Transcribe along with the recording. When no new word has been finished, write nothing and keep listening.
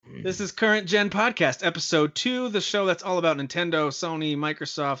This is Current Gen Podcast, Episode 2, the show that's all about Nintendo, Sony,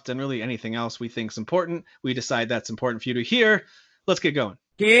 Microsoft, and really anything else we think's important. We decide that's important for you to hear. Let's get going.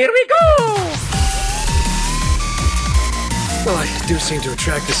 Here we go! Well, I do seem to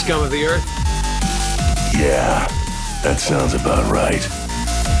attract the scum of the earth. Yeah, that sounds about right.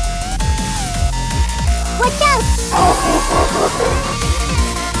 Watch out!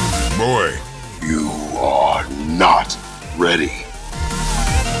 Boy, you are not ready.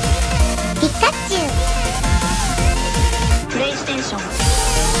 Pikachu! PlayStation.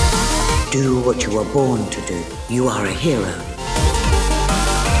 Do what you were born to do. You are a hero.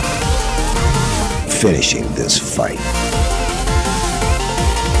 Finishing this fight.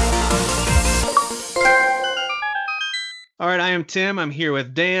 All right, I am Tim. I'm here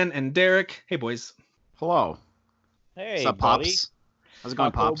with Dan and Derek. Hey, boys. Hello. Hey, What's up, buddy. Pops? How's it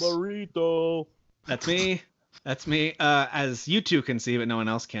going, Pops? Burrito. That's me. That's me. As you two can see, but no one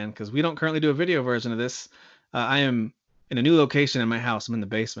else can, because we don't currently do a video version of this. I am in a new location in my house. I'm in the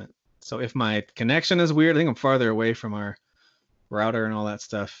basement. So if my connection is weird, I think I'm farther away from our router and all that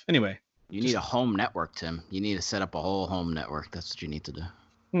stuff. Anyway. You need a home network, Tim. You need to set up a whole home network. That's what you need to do.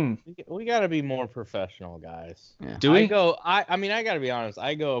 We got to be more professional, guys. Yeah. Do we? I mean, I got to be honest.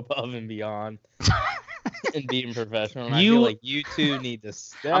 I go above and beyond in being professional. And I You- feel like you two need to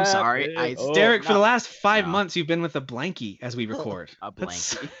step I'm sorry, it up. Derek, for the last 5 No. months, you've been with a blankie as we record. A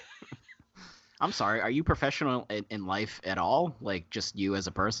That's- blanket. I'm sorry. Are you professional in life at all? Like, just you as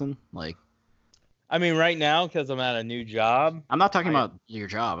a person? Like, I mean, right now, because I'm at a new job, I'm not talking about your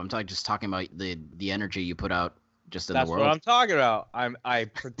job. I'm just talking about the energy you put out just in that's the what world. I'm talking about. I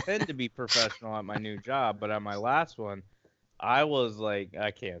pretend to be professional at my new job, but at my last one, I was like,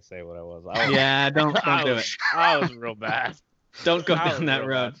 I can't say what I was. Yeah, don't do it. I was real bad. Don't go I was down that real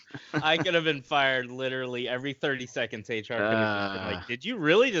road. bad. I could have been fired literally every 30 seconds. HR could have just been like, did you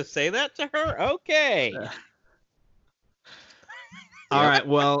really just say that to her? Okay. All right,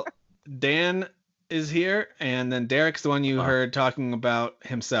 well, Dan is here, and then Derek's the one you heard talking about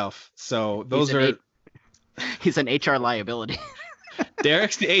himself. So those are He's an HR liability.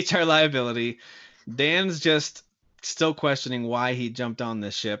 Derek's the HR liability. Dan's just still questioning why he jumped on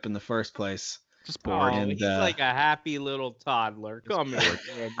this ship in the first place. Just bored. And, He's like a happy little toddler. Come here.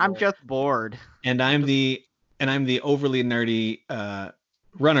 I'm just bored. And I'm the overly nerdy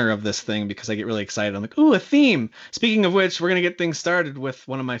runner of this thing because I get really excited. I'm like, ooh, a theme. Speaking of which, we're gonna get things started with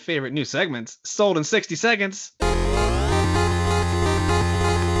one of my favorite new segments, Sold in 60 Seconds.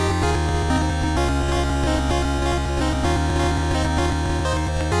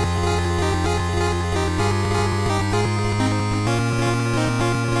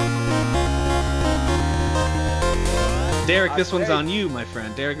 Derek, this one's on you, my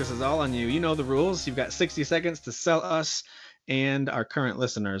friend. Derek, this is all on you. You know the rules. You've got 60 seconds to sell us and our current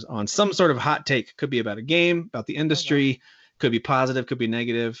listeners on some sort of hot take. Could be about a game, about the industry, could be positive, could be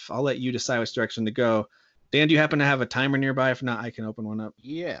negative. I'll let you decide which direction to go. Dan, do you happen to have a timer nearby? If not, I can open one up.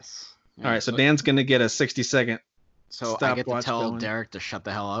 Yes. All right, so Dan's going to get a 60-second. So I get to stopwatch tell going. Derek to shut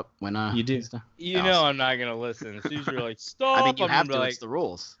the hell up when You do. You know I'm not gonna listen. As soon as you're like, stop, I mean, you I'm have gonna to. be It's the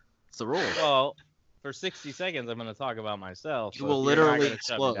rules. It's the rules. well, for 60 seconds, I'm gonna talk about myself. You so will if you're not literally gonna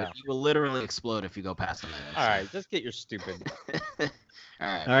shut me explode. down- You will literally explode if you go past a minute. All right, just get your stupid. All right. All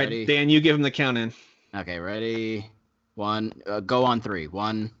right, Ready? Dan, you give him the count in. Okay, ready? One. Go on three.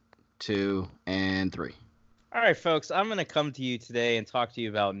 1, 2, and 3. All right, folks, I'm gonna come to you today and talk to you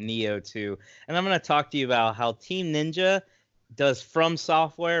about Neo 2, and I'm gonna talk to you about how Team Ninja does From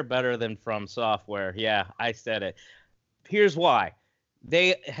Software better than From Software. Yeah, I said it. Here's why.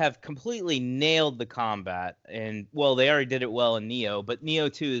 They have completely nailed the combat, and well, they already did it well in Neo, but Neo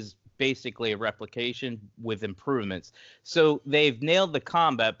 2 is basically a replication with improvements. So they've nailed the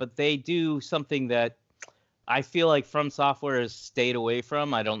combat, but they do something that I feel like From Software has stayed away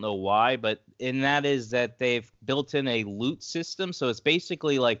from. I don't know why, and that is that they've built in a loot system. So it's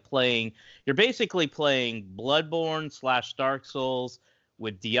basically like you're basically playing Bloodborne / Dark Souls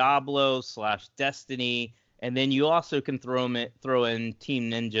with Diablo / Destiny. And then you also can throw in Team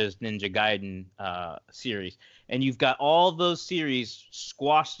Ninja's Ninja Gaiden series. And you've got all those series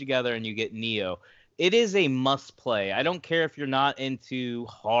squashed together and you get Neo. It is a must play. I don't care if you're not into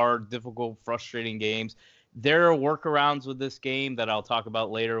hard, difficult, frustrating games. There are workarounds with this game that I'll talk about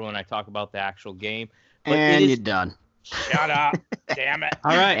later when I talk about the actual game. But And you're done. Shut up. Damn it.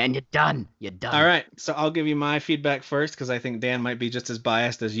 All right. And you're done. You're done. All right, so I'll give you my feedback first because I think Dan might be just as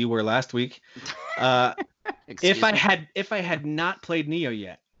biased as you were last week. Excuse If I had not played Neo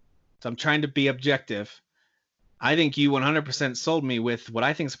yet, so I'm trying to be objective, I think you 100% sold me with what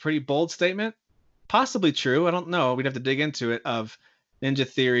I think is a pretty bold statement, possibly true. I don't know. We'd have to dig into it. Of Ninja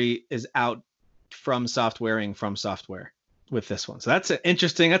Theory is out from softwaring from software with this one. So that's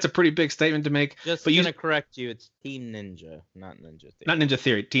interesting. That's a pretty big statement to make. Just but gonna correct you. It's Team Ninja, not Ninja Theory. Not Ninja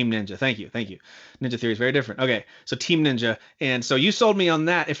Theory, Team Ninja. Thank you. Ninja Theory is very different. Okay, so Team Ninja. And so you sold me on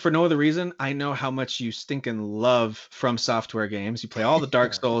that. If for no other reason, I know how much you stinking love from software games. You play all the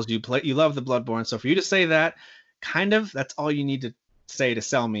Dark Souls. You love the Bloodborne. So for you to say that, that's all you need to say to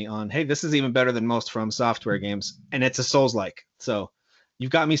sell me on, hey, this is even better than most from software games, and it's a Souls-like. So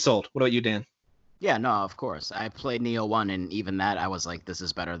you've got me sold. What about you, Dan? Yeah, no, of course. I played Neo 1, and even that, I was like, this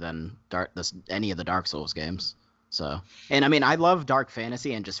is better than any of the Dark Souls games. So, and I mean, I love dark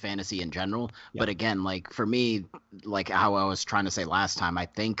fantasy and just fantasy in general. Yep. But again, like for me, like how I was trying to say last time, I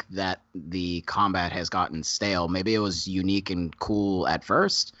think that the combat has gotten stale. Maybe it was unique and cool at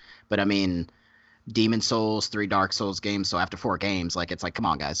first, but I mean, Demon Souls, 3 Dark Souls games. So after 4 games, like it's like, come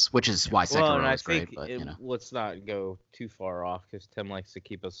on, guys. Which is why Sekiro is great. But let's not go too far off because Tim likes to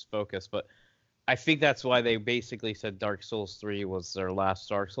keep us focused, but. I think that's why they basically said Dark Souls 3 was their last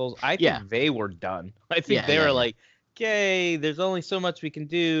Dark Souls. I think they were done. I think they were like, okay, there's only so much we can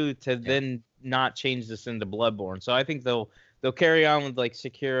do to then not change this into Bloodborne. So I think they'll carry on with like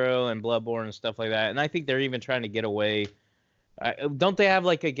Sekiro and Bloodborne and stuff like that. And I think they're even trying to get away. Don't they have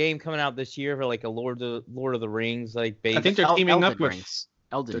like a game coming out this year for like a Lord of the Rings like base? I think they're teaming up with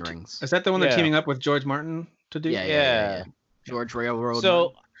Elden Rings. Is that the one they're teaming up with George Martin to do? Yeah. George Railroad.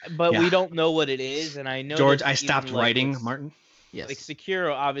 So. But we don't know what it is, and I know George. I stopped writing, Martin. Yes. Like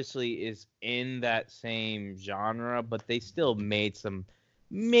Sekiro obviously is in that same genre, but they still made some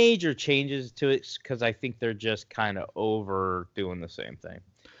major changes to it because I think they're just kind of overdoing the same thing.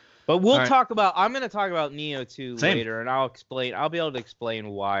 But we'll talk about. I'm going to talk about Neo 2 later, and I'll be able to explain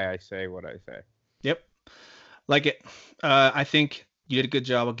why I say what I say. Yep, like it. I think you did a good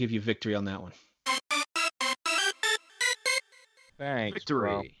job. I'll give you victory on that one. Thanks, victory.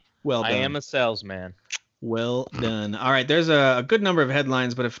 Bro. Well done. I am a salesman. Well done. All right, there's a good number of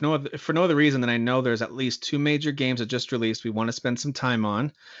headlines, but if for no other reason than I know there's at least 2 major games that just released we want to spend some time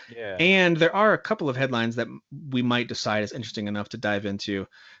on. Yeah. And there are a couple of headlines that we might decide is interesting enough to dive into.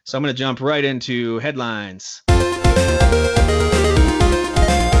 So I'm going to jump right into headlines.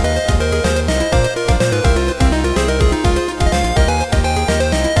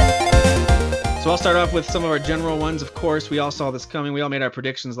 So I'll start off with some of our general ones. Of course, we all saw this coming. We all made our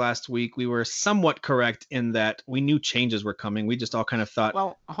predictions last week. We were somewhat correct in that we knew changes were coming. We just all kind of thought,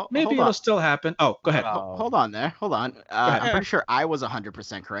 well, maybe it'll still happen. Oh, go ahead. Hold on there. Hold on. I'm pretty sure I was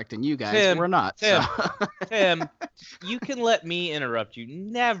 100% correct, and you guys were not. Tim, you can let me interrupt you.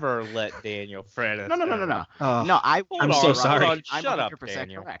 Never let Daniel fret. No. No, I'm so sorry. Shut up,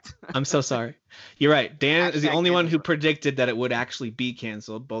 Daniel. Correct. I'm so sorry. You're right. Dan is the only one who predicted that it would actually be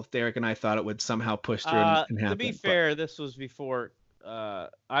canceled. Both Derek and I thought it would somehow push through and happen. To be fair, this was before.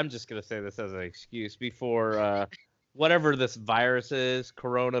 I'm just gonna say this as an excuse. Before whatever this virus is,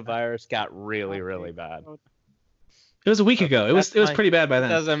 coronavirus, got really, really bad. It was a week ago. It was pretty bad by then.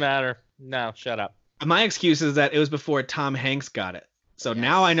 Doesn't matter. No, shut up. My excuse is that it was before Tom Hanks got it. So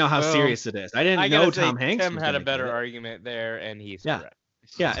now I know how serious it is. I didn't know Tom Hanks. Tim had a better argument there, and he's correct.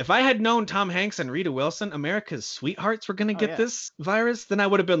 Yeah, if I had known Tom Hanks and Rita Wilson, America's sweethearts, were going to get this virus, then I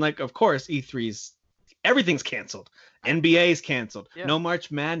would have been like, of course, E3's, everything's canceled. NBA's canceled. Yeah. No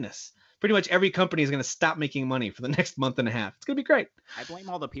March Madness. Pretty much every company is going to stop making money for the next month and a half. It's going to be great. I blame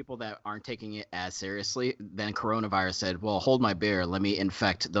all the people that aren't taking it as seriously. Then coronavirus said, well, hold my beer. Let me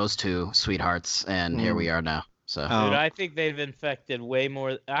infect those 2 sweethearts. And here we are now. So, dude, I think they've infected way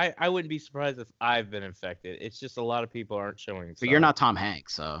more. I wouldn't be surprised if I've been infected. It's just a lot of people aren't showing signs. But you're not Tom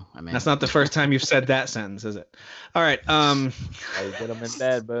Hanks, so I mean. That's not the first time you've said that sentence, is it? All right. I get them in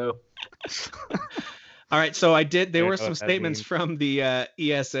bed, boo. All right. So there were some statements from the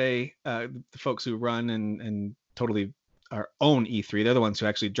ESA, the folks who run and totally our own E3. They're the ones who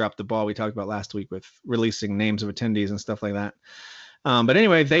actually dropped the ball we talked about last week with releasing names of attendees and stuff like that. But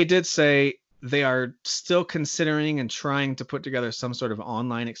anyway, they did say they are still considering and trying to put together some sort of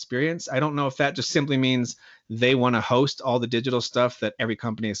online experience. I don't know if that just simply means they want to host all the digital stuff that every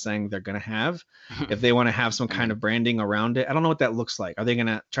company is saying they're going to have. If they want to have some kind of branding around it, I don't know what that looks like. Are they going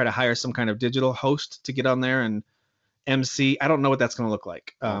to try to hire some kind of digital host to get on there and MC? I don't know what that's going to look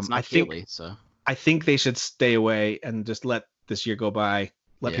like. It's not Keeley, so I think they should stay away and just let this year go by,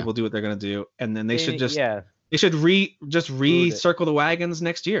 let people do what they're going to do. And then they should just, they should recircle the wagons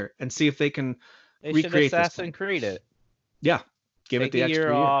next year and see if they can recreate Assassin's Creed it. Yeah. Give it the extra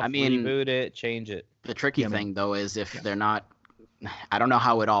year off, reboot it, change it. The tricky thing though is if they're not, I don't know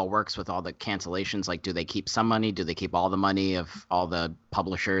how it all works with all the cancellations. Like, do they keep some money? Do they keep all the money of all the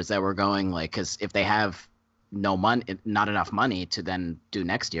publishers that were going? Like, because if they have no money, not enough money to then do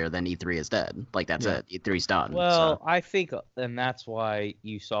next year, then E3 is dead. Like that's it. E3's done. Well, so. I think, and that's why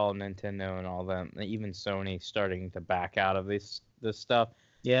you saw Nintendo and all them, even Sony, starting to back out of this stuff.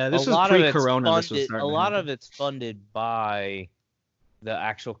 Yeah, this was pre-corona. A lot of it's funded by the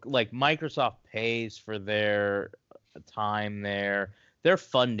actual, like Microsoft pays for their time there. They're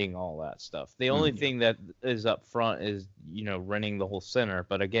funding all that stuff. The only thing that is up front is, renting the whole center.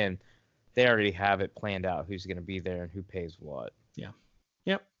 But again, they already have it planned out who's going to be there and who pays what. Yeah.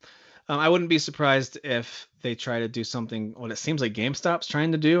 Yep. I wouldn't be surprised if they try to do something, what it seems like GameStop's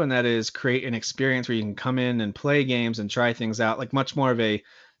trying to do, and that is create an experience where you can come in and play games and try things out, like much more of a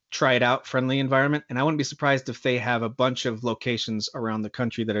try it out friendly environment. And I wouldn't be surprised if they have a bunch of locations around the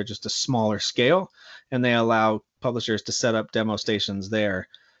country that are just a smaller scale, and they allow publishers to set up demo stations there.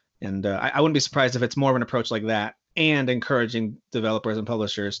 And I wouldn't be surprised if it's more of an approach like that, and encouraging developers and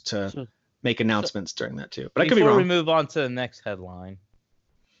publishers to make announcements during that too. But I could be wrong. Before we move on to the next headline,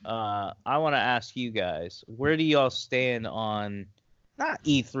 I want to ask you guys, where do y'all stand on not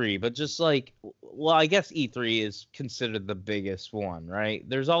E3, but just like, well, I guess E3 is considered the biggest one, right?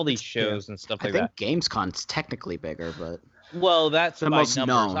 There's all these shows and stuff like that. I think Gamescom's technically bigger, but well, that's the by most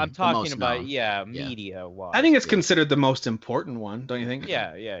numbers. known. I'm talking about media wise. I think it's considered the most important one, don't you think?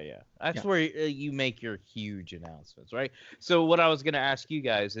 Yeah. That's where you make your huge announcements, right? So what I was going to ask you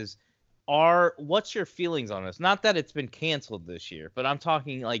guys is, what's your feelings on this? Not that it's been canceled this year, but I'm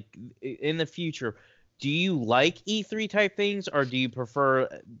talking like in the future. Do you like E3 type things, or do you prefer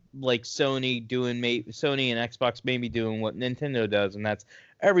like Sony and Xbox maybe doing what Nintendo does, and that's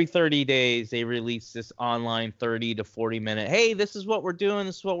every 30 days they release this online 30 to 40 minute, hey, this is what we're doing,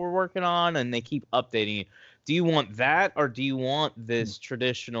 this is what we're working on, and they keep updating you. Do you want that, or do you want this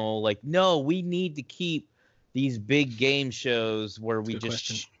traditional, like, no, we need to keep these big game shows where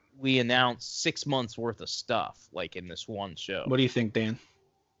we announce 6 months worth of stuff like in this one show? What do you think, Dan?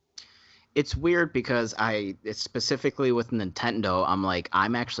 It's weird because it's specifically with Nintendo,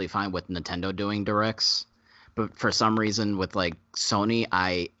 I'm actually fine with Nintendo doing directs, but for some reason with like Sony,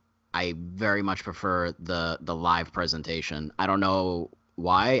 I very much prefer the live presentation. I don't know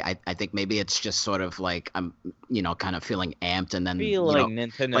why. I think maybe it's just sort of like I'm kind of feeling amped, and then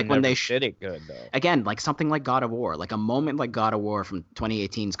Nintendo like when they did it good though. Again, like something like God of War, like a moment like God of War from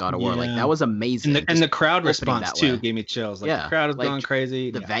 2018's God of War, like that was amazing. And the crowd response too gave me chills. Like the crowd was going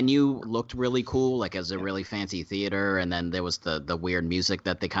crazy. The venue looked really cool, like as a really fancy theater, and then there was the weird music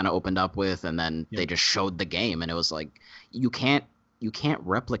that they kind of opened up with, and then they just showed the game, and it was like you can't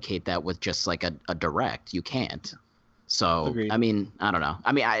replicate that with just like a direct. You can't. So, agreed. I mean, I don't know.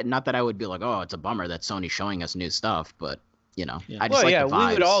 I mean, not that I would be like, oh, it's a bummer that Sony's showing us new stuff, but, I just like the vibes.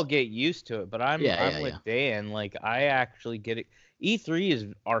 We would all get used to it, but I'm with Dan. Like, I actually get it. E3 is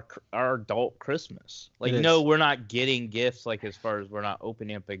our adult Christmas. Like, no, we're not getting gifts, like, as far as we're not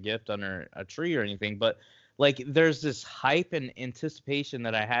opening up a gift under a tree or anything, but, like, there's this hype and anticipation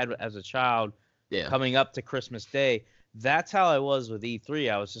that I had as a child coming up to Christmas Day. That's how I was with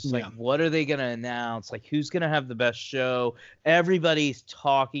E3. I was just like, what are they going to announce? Like, who's going to have the best show? Everybody's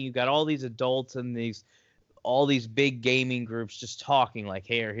talking. You got all these adults and all these big gaming groups just talking like,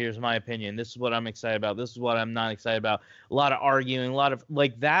 hey, here's my opinion. This is what I'm excited about. This is what I'm not excited about. A lot of arguing, a lot of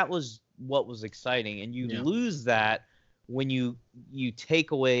like, that was what was exciting. And you lose that when you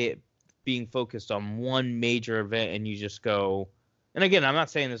take away it being focused on one major event, and you just go, and again, I'm not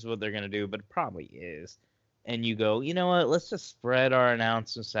saying this is what they're going to do, but it probably is. And you go, you know what? Let's just spread our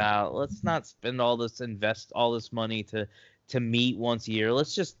announcements out. Let's not invest all this money to meet once a year.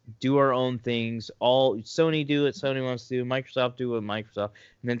 Let's just do our own things. Sony do what Sony wants to do. Microsoft do what Microsoft,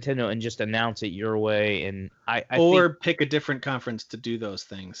 Nintendo, and just announce it your way. And I pick a different conference to do those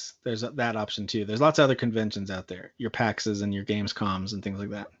things. There's that option too. There's lots of other conventions out there. Your PAXs and your Gamescoms and things like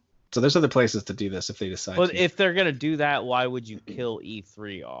that. So there's other places to do this if they decide. But if they're gonna do that, why would you kill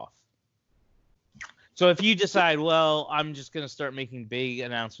E3 off? So if you decide, well, I'm just going to start making big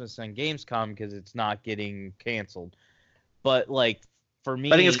announcements on Gamescom because it's not getting canceled. But, like, for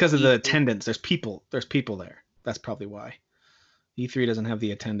me... I think it's because of the attendance. There's people there. That's probably why. E3 doesn't have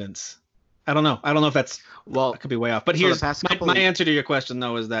the attendance. I don't know. I don't know if that's... Well, I could be way off. But here's my answer to your question,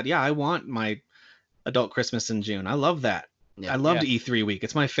 though, is that, I want my adult Christmas in June. I love that. Yeah, I loved E3 week.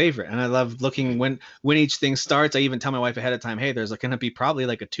 It's my favorite. And I love looking when each thing starts. I even tell my wife ahead of time, hey, there's going to be probably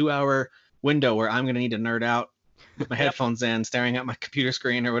like a 2-hour... window where I'm going to need to nerd out with my headphones in, staring at my computer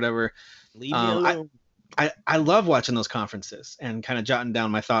screen or whatever. Leave me alone. I love watching those conferences and kind of jotting down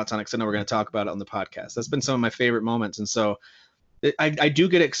my thoughts on it, because I know we're going to talk about it on the podcast. That's been some of my favorite moments. And so I do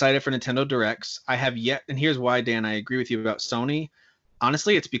get excited for Nintendo Directs. I have yet, and here's why, Dan, I agree with you about Sony.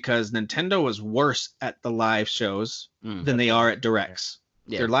 honestly, it's because Nintendo was worse at the live shows than they are at directs.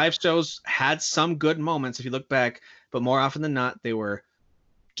 Yeah. Their live shows had some good moments if you look back, but more often than not, there's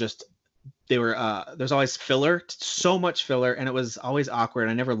always filler, so much filler, and it was always awkward.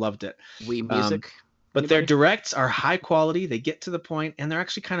 I never loved it. Wii Music. But their directs are high quality. They get to the point, and they're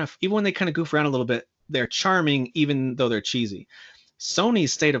actually kind of, even when they kind of goof around a little bit, they're charming, even though they're cheesy.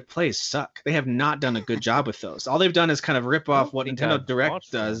 Sony's State of Plays suck. They have not done a good job with those. All they've done is kind of rip off what Nintendo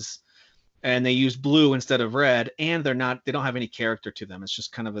Direct does, and they use blue instead of red, and they don't have any character to them. It's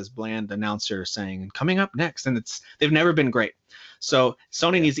just kind of this bland announcer saying, coming up next, and they've never been great. So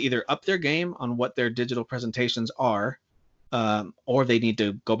Sony needs to either up their game on what their digital presentations are, or they need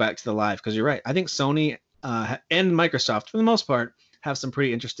to go back to the live, because you're right. I think Sony and Microsoft, for the most part, have some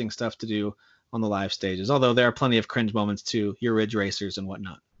pretty interesting stuff to do on the live stages, although there are plenty of cringe moments too, your Ridge Racers and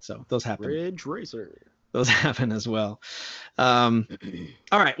whatnot. So those happen. Ridge Racer. Those happen as well. All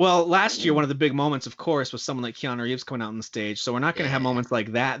right. Well, last year, one of the big moments, of course, was someone like Keanu Reeves coming out on the stage. So we're not going to have moments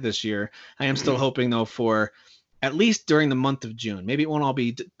like that this year. I am still hoping, though, for at least during the month of June. Maybe it won't all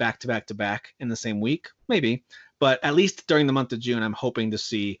be back to back to back in the same week. Maybe. But at least during the month of June, I'm hoping to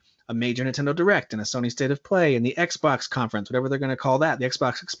see a major Nintendo Direct and a Sony State of Play and the Xbox conference, whatever they're going to call that, the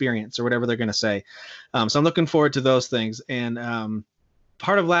Xbox Experience or whatever they're going to say. So I'm looking forward to those things. And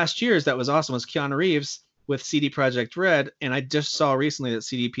part of last year's that was awesome was Keanu Reeves with CD Projekt Red. And I just saw recently that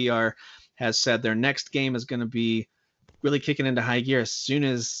CDPR has said their next game is going to be really kicking into high gear as soon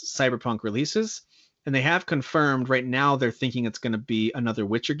as Cyberpunk releases. And they have confirmed right now they're thinking it's going to be another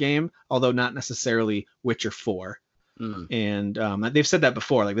Witcher game, although not necessarily Witcher 4. And they've said that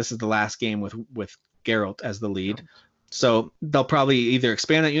before, like this is the last game with Geralt as the lead. So they'll probably either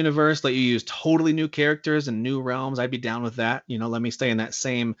expand that universe, let you use totally new characters and new realms. I'd be down with that. Let me stay in that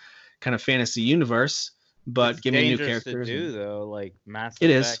same kind of fantasy universe, but give me new characters. To do though, like Mass Effect.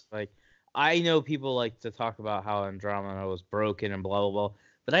 It is. Like I know people like to talk about how Andromeda was broken and blah blah blah,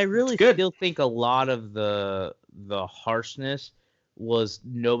 but I really still think a lot of the harshness was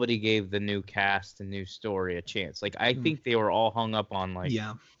nobody gave the new cast and new story a chance. Like I think they were all hung up on like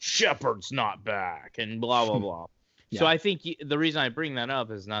Shepard's not back and blah blah blah. So I think the reason I bring that up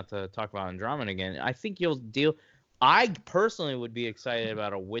is not to talk about Andromeda again. I think I personally would be excited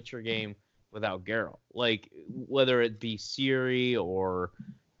about a Witcher game without Geralt. Like whether it be Ciri or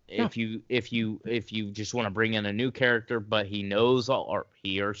if you just want to bring in a new character, but he knows all, or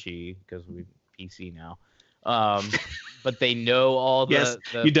he or she, because we PC now. But they know all the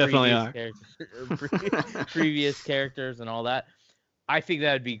you definitely are. Previous characters and all that. I think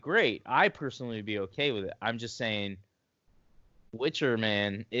that would be great. I personally would be okay with it. I'm just saying, Witcher,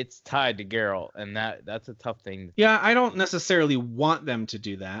 man, it's tied to Geralt, and that's a tough thing. Yeah, I don't necessarily want them to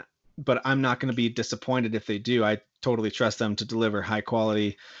do that, but I'm not going to be disappointed if they do. I totally trust them to deliver high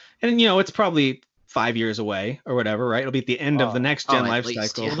quality, and it's probably 5 years away or whatever, right? It'll be at the end of the next gen life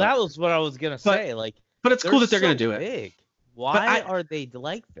cycle. Well, that was what I was gonna say. But it's cool that they're going to do it. Big. Why are they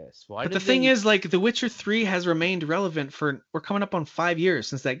like this? But the thing is, like, The Witcher 3 has remained relevant we're coming up on 5 years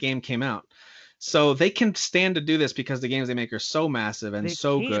since that game came out. So they can stand to do this because the games they make are so massive and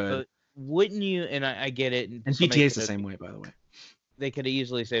so good. Wouldn't you, and I get it. And GTA is the same way, by the way. They could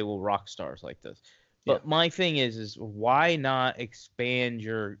easily say, well, Rockstar's like this. But my thing is why not expand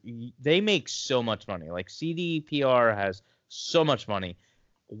they make so much money. Like CDPR has so much money.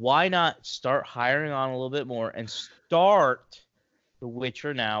 Why not start hiring on a little bit more and start The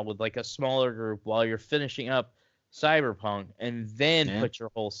Witcher now with like a smaller group while you're finishing up Cyberpunk and then put your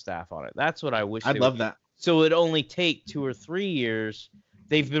whole staff on it? That's what I wish. I'd love that. So it'd only take 2 or 3 years.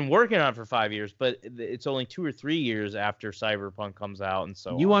 They've been working on it for 5 years, but it's only 2 or 3 years after Cyberpunk comes out, and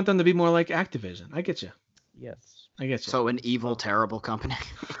so you want them to be more like Activision. I get you. Yes, I get you. So an evil, terrible company.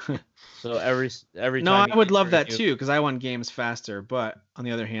 So every no, time I would love that too because I want games faster. But on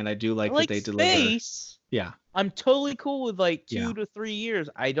the other hand, I do like that they deliver. Yeah, I'm totally cool with like 2 to 3 years.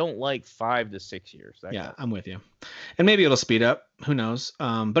 I don't like 5 to 6 years. I'm with you. And maybe it'll speed up. Who knows?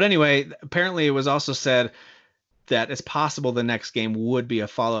 But anyway, apparently it was also said that it's possible the next game would be a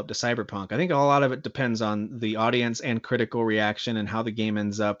follow-up to Cyberpunk. I think a lot of it depends on the audience and critical reaction and how the game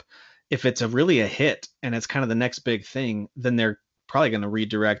ends up. If it's really a hit and it's kind of the next big thing, then they're probably going to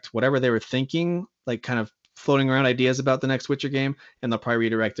redirect whatever they were thinking, like kind of floating around ideas about the next Witcher game, and they'll probably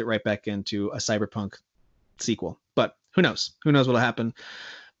redirect it right back into a Cyberpunk sequel. But who knows? Who knows what'll happen?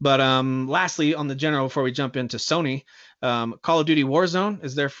 But lastly, on the general, before we jump into Sony, Call of Duty Warzone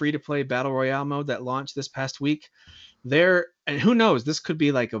is their free-to-play battle royale mode that launched this past week. And who knows? This could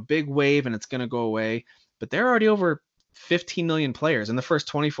be like a big wave, and it's going to go away. But they're already over 15 million players. In the first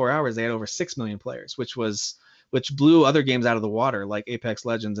 24 hours, they had over 6 million players, which was which blew other games out of the water, like Apex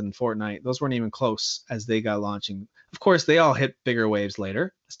Legends and Fortnite. Those weren't even close as they got launching. Of course, they all hit bigger waves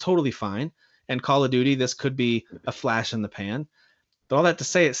later. It's totally fine. And Call of Duty, this could be a flash in the pan. But all that to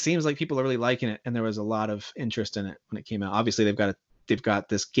say, it seems like people are really liking it, and there was a lot of interest in it when it came out. Obviously, they've got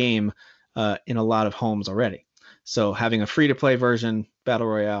this game in a lot of homes already. So having a free-to-play version, Battle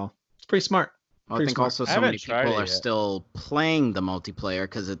Royale, it's pretty smart. I think smart. also so many people are still playing the multiplayer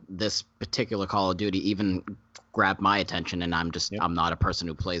because this particular Call of Duty even grabbed my attention, and I'm not a person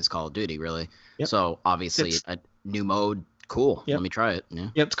who plays Call of Duty really. Yep. So obviously a new mode, cool. Yep. Let me try it. Yeah.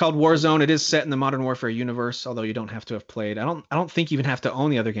 Yep, it's called Warzone. It is set in the Modern Warfare universe, although you don't have to have played. I don't think you even have to own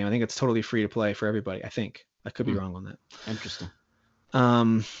the other game. I think it's totally free to play for everybody. I think I could be wrong on that. Interesting.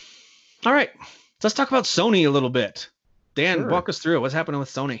 All right, let's talk about Sony a little bit. Dan, Sure. walk us through it. What's happening with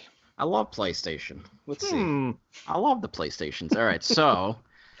Sony? I love PlayStation. Let's see. I love the PlayStations. All right, so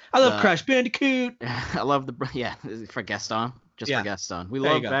I love Crash Bandicoot. I love for Gaston. For Gaston. We There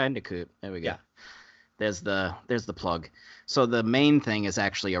love you go. Bandicoot. There we go. Yeah. There's the plug. So the main thing is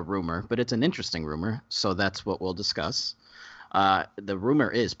actually a rumor, but it's an interesting rumor. So that's what we'll discuss. The rumor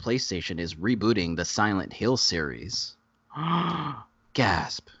is PlayStation is rebooting the Silent Hill series.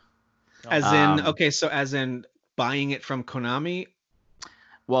 Gasp. As in buying it from Konami.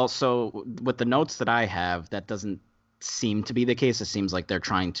 Well, so with the notes that I have, that doesn't seem to be the case. It seems like they're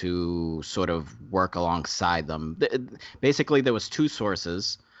trying to sort of work alongside them. Basically, there was two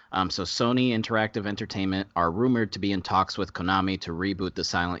sources. So Sony Interactive Entertainment are rumored to be in talks with Konami to reboot the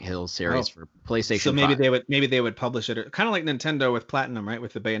Silent Hill series for PlayStation. So 5. maybe they would publish it, kind of like Nintendo with Platinum, right?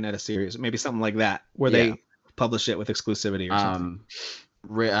 With the Bayonetta series, maybe something like that, where they publish it with exclusivity or something.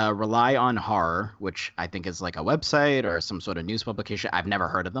 Rely on Horror, which I think is like a website or some sort of news publication. I've never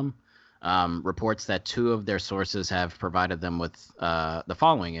heard of them. Reports that two of their sources have provided them with the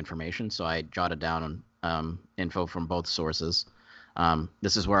following information. So I jotted down info from both sources.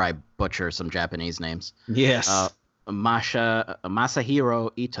 This is where I butcher some Japanese names. Yes.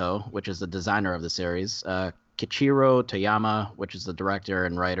 Masahiro Ito, which is the designer of the series. Kichiro Toyama, which is the director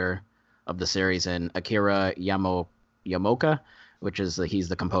and writer of the series, and Akira Yamoka, which is he's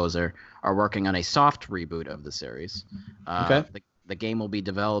the composer, are working on a soft reboot of the series. Okay. The game will be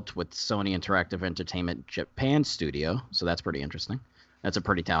developed with Sony Interactive Entertainment Japan Studio, so that's pretty interesting. That's a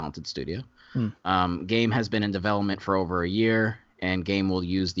pretty talented studio. Game has been in development for over a year, and game will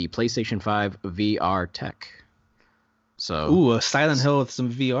use the PlayStation 5 VR tech. So, a Silent Hill with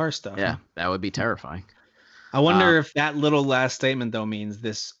some VR stuff. Yeah, that would be terrifying. I wonder if that little last statement though means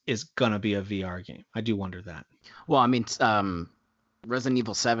this is gonna be a VR game. I do wonder that. Well, I mean, Resident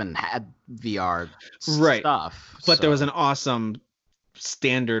Evil 7 had VR stuff, but there was an awesome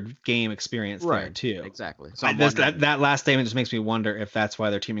standard game experience there too. Exactly. So that last statement just makes me wonder if that's why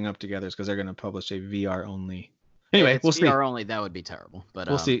they're teaming up together, is because they're going to publish a VR only. Anyway, we'll see. VR only, that would be terrible. But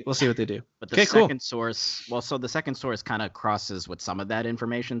we'll see. We'll see what they do. But the second source, the second source kind of crosses with some of that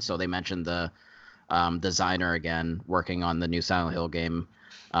information. So they mentioned the designer again working on the new Silent Hill game.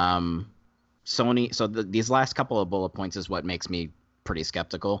 Sony. So these last couple of bullet points is what makes me pretty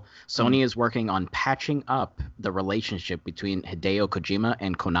skeptical. Sony is working on patching up the relationship between Hideo Kojima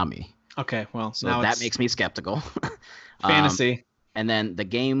and Konami. Okay, well, so now that makes me skeptical. Fantasy. And then the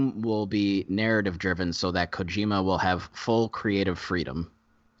game will be narrative driven so that Kojima will have full creative freedom.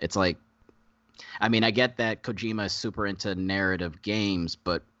 It's like, I mean, I get that Kojima is super into narrative games,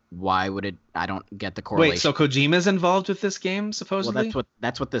 but why would it? I don't get the correlation. Wait, so Kojima's involved with this game supposedly? Well,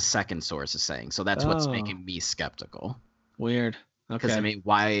 that's what the second source is saying. So that's what's making me skeptical. Weird. Okay. Because I mean,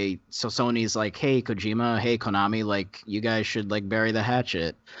 why? So Sony's like, hey Kojima, hey Konami, like you guys should like bury the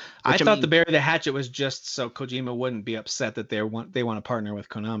hatchet. I thought the bury the hatchet was just so Kojima wouldn't be upset that they want to partner with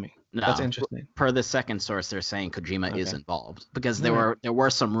Konami. No, that's interesting. Per the second source, they're saying Kojima is involved because there were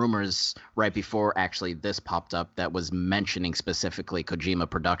some rumors right before actually this popped up that was mentioning specifically Kojima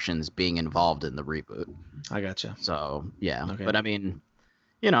Productions being involved in the reboot. I gotcha. So yeah, but I mean,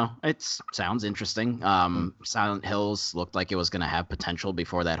 you know, it sounds interesting. Silent Hills looked like it was going to have potential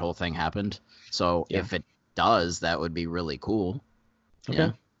before that whole thing happened. So if it does, that would be really cool. Okay.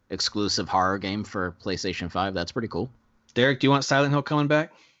 Yeah. Exclusive horror game for PlayStation 5. That's pretty cool. Derek, do you want Silent Hill coming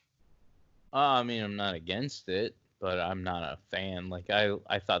back? I mean, I'm not against it, but I'm not a fan. Like,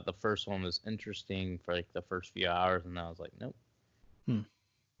 I thought the first one was interesting for, like, the first few hours, and I was like, nope.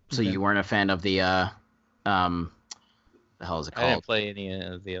 So you weren't a fan of the hell is it called? I didn't play any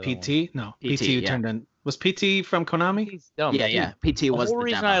of the other PT? ones. No. PT turned in. Was PT from Konami? He's dumb. Yeah. PT was the whole the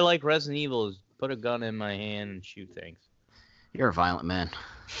reason demo. I like Resident Evil is put a gun in my hand and shoot things. You're a violent man.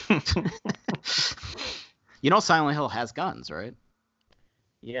 You know Silent Hill has guns, right?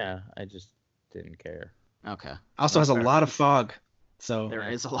 Yeah, I just didn't care. Okay. Also has a fair. lot of fog. So There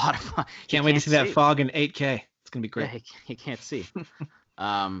is a lot of. can't wait to see that fog in 8K. It's gonna be great. Yeah, he can't see.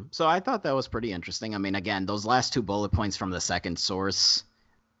 So I thought that was pretty interesting. I mean, again, those last 2 bullet points from the second source,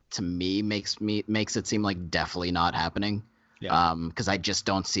 to me, makes it seem like definitely not happening. Yeah. Because I just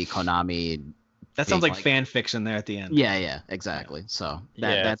don't see Konami. That sounds like like- fan fiction there at the end. Yeah, exactly. So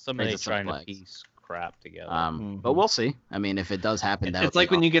that's somebody raises some trying to flags. piece crap together. But we'll see. I mean, if it does happen, that It's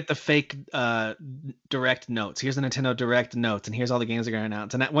like when you get the fake direct notes. Here's the Nintendo Direct notes, and here's all the games they're going to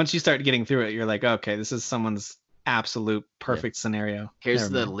announce. And once you start getting through it, you're like, okay, this is someone's absolute perfect scenario. here's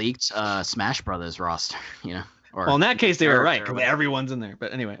Never the mind. leaked Smash Brothers roster. You know. Or, Well, in that case, they were or- right or because whatever. everyone's in there.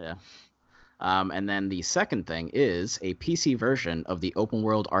 But anyway, Yeah. And then the second thing is a PC version of the open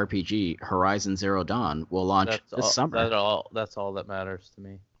world RPG Horizon Zero Dawn will launch this summer. That's all that matters to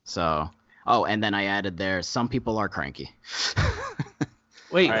me. So, and then I added there, some people are cranky.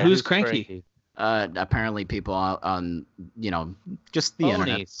 wait, All right, who's cranky? Apparently people on just the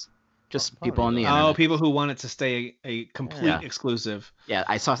internet. Ponies. Just Oh, people on the ponies. internet. Oh, people who want it to stay a complete Yeah. exclusive. Yeah,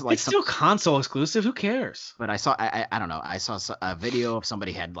 I saw like It's still console exclusive. Who cares? but I don't know. I saw a video of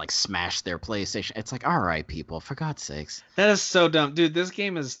somebody had like smashed their PlayStation. It's like, all right, people, for God's sakes. That is so dumb, dude. This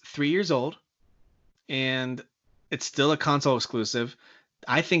game is 3 years old, and it's still a console exclusive.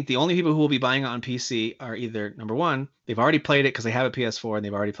 I think the only people who will be buying it on PC are either number one, they've already played it because they have a PS4 and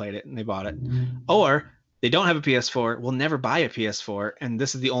they've already played it and they bought it, or they don't have a PS4, will never buy a PS4, and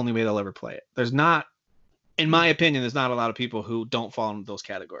this is the only way they'll ever play it. There's not, in my opinion, there's not a lot of people who don't fall into those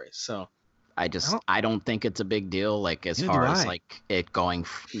categories. So I don't think it's a big deal. Like as Neither far do as I. like it going,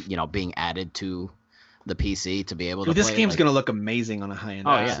 being added to the PC to be able dude, to this play. game's like, gonna look amazing on a high-end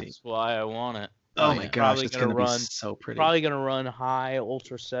Oh, yeah. PC. That's why I want it. Oh Oh, my yeah. gosh, Probably it's gonna gonna be run- so pretty. Probably gonna run high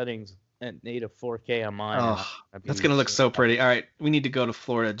ultra settings at native 4K on mine. Oh, that's gonna look so pretty. All right, we need to go to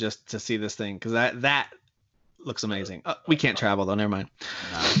Florida just to see this thing because that looks amazing. We can't travel though. Never mind.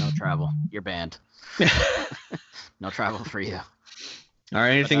 No travel. You're banned. No travel for you. All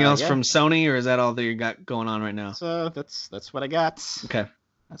right. Anything else yeah. from Sony, or is that all that you got going on right now? So that's what I got. Okay.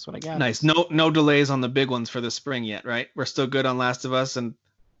 That's what I got. Nice. No delays on the big ones for the spring yet, right? We're still good on Last of Us and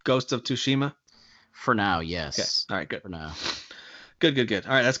Ghost of Tsushima. For now, yes. Okay. All right. Good. For now. Good.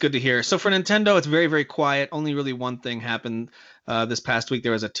 All right, that's good to hear. So for Nintendo, it's very, very quiet. Only really one thing happened this past week.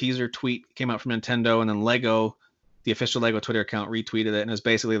 There was a teaser tweet came out from Nintendo, and then Lego, the official Lego Twitter account, retweeted it, and it was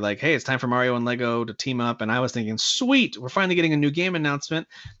basically like, "Hey, it's time for Mario and Lego to team up." And I was thinking, sweet, we're finally getting a new game announcement,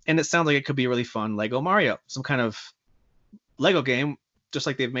 and it sounds like it could be a really fun Lego Mario, some kind of Lego game, just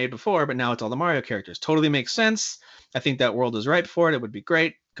like they've made before, but now it's all the Mario characters. Totally makes sense. I think that world is ripe for it. It would be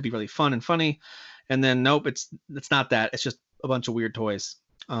great. Could be really fun and funny. And then nope, it's not that. It's just a bunch of weird toys.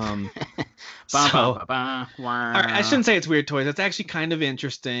 So, all right, I shouldn't say it's weird toys. It's actually kind of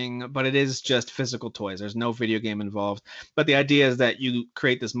interesting, but it is just physical toys. There's no video game involved. But the idea is that you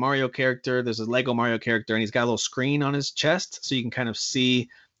create this Mario character. There's a Lego Mario character, and he's got a little screen on his chest, so you can kind of see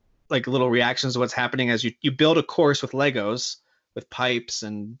like little reactions to what's happening as you build a course with Legos, with pipes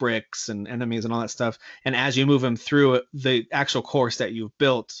and bricks and enemies and all that stuff. And as you move him through the actual course that you've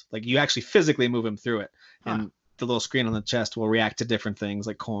built, like you actually physically move him through it. And the little screen on the chest will react to different things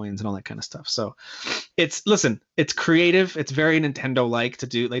like coins and all that kind of stuff. So it's creative. It's very Nintendo-like to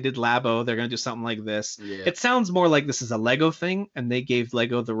do. They did Labo. They're going to do something like this. Yeah. It sounds more like this is a Lego thing, and they gave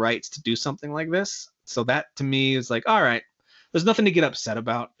Lego the rights to do something like this. So that to me is like, all right, there's nothing to get upset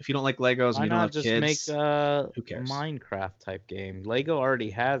about. If you don't like Legos and Why you don't not have just kids, make a who cares? Minecraft type game? Lego already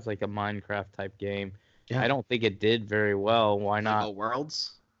has like a Minecraft type game. Yeah. I don't think it did very well. Why Lego not?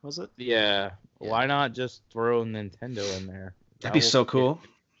 Worlds, was it? Yeah. Yeah. Why not just throw Nintendo in there? That'd be That so will- cool.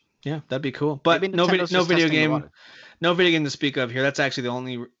 Yeah, that'd be cool. But Maybe no video Nintendo's just game. testing the water. No video game to speak of here. That's actually the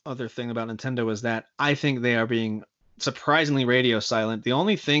only other thing about Nintendo is that I think they are being surprisingly radio silent. The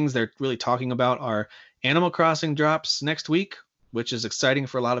only things they're really talking about are Animal Crossing drops next week, which is exciting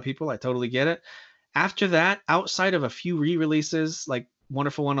for a lot of people. I totally get it. After that, outside of a few re-releases like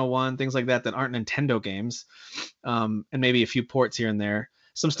Wonderful 101, things like that aren't Nintendo games, and maybe a few ports here and there,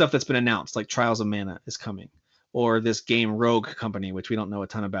 some stuff that's been announced like Trials of Mana is coming, or this game Rogue Company, which we don't know a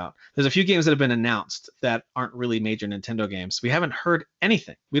ton about. There's a few games that have been announced that aren't really major Nintendo games. We haven't heard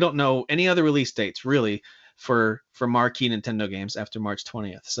anything. We don't know any other release dates really for marquee Nintendo games after March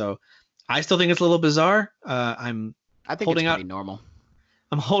 20th. So I still think it's a little bizarre. I think Holding it's out- pretty normal.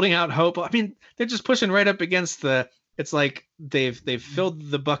 I'm holding out hope. I mean, they're just pushing right up against it's like they've filled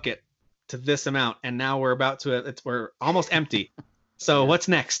the bucket to this amount, and now we're almost empty. So what's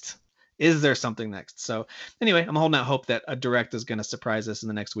next? Is there something next? So anyway, I'm holding out hope that a Direct is going to surprise us in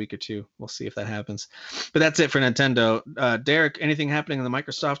the next week or two. We'll see if that happens. But that's it for Nintendo. Derek, anything happening in the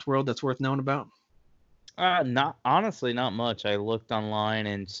Microsoft world that's worth knowing about? Not honestly, not much. I looked online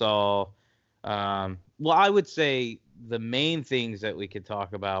and saw. Well, I would say the main things that we could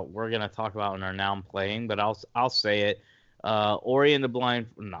talk about, we're gonna talk about in our Now I'm Playing, but I'll say it. Ori and the Blind,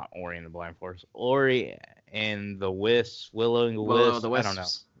 not Ori and the Blind Forest, Ori and the Wisps, Willow and the Will Wisps. of the I don't know.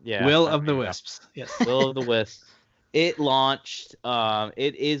 Wisps. Yeah, Will of the Wisps. Yes. Will of the Wisps. It launched.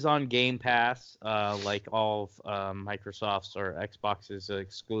 It is on Game Pass, like all of Microsoft's or Xbox's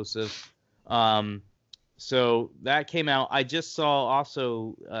exclusive. So that came out. I just saw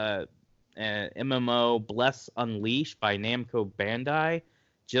also MMO Bless Unleashed by Namco Bandai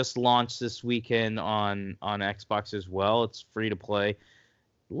just launched this weekend on Xbox as well. It's free to play.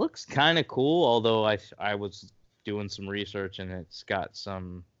 Looks kind of cool, although I was doing some research and it's got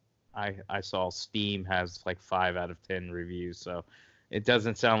some. I saw Steam has like 5 out of 10 reviews, so it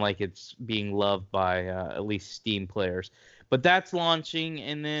doesn't sound like it's being loved by at least Steam players. But that's launching,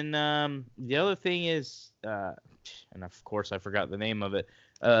 and then the other thing is, and of course I forgot the name of it,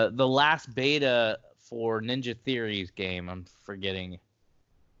 the last beta for Ninja Theory's game. I'm forgetting.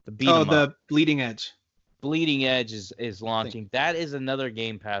 The Bleeding Edge. Bleeding Edge is launching. That is another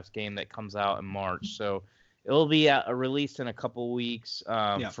Game Pass game that comes out in March, so it'll be released in a couple weeks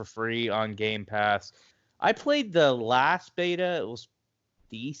for free on Game Pass. I played the last beta. It was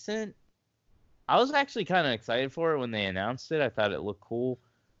decent. I was actually kind of excited for it when they announced it. I thought it looked cool.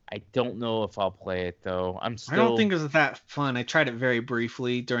 I don't know if I'll play it, though. I don't think it was that fun. I tried it very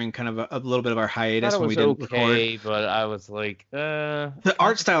briefly during kind of a little bit of our hiatus when we didn't record. But I was like, the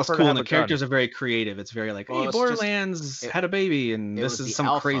art style's cool and the characters are very creative. It's very like, hey, Borderlands had a baby and this is some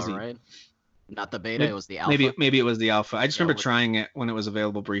alpha, crazy. Right? Not the beta, it was the alpha. Maybe it was the alpha. I just remember trying it when it was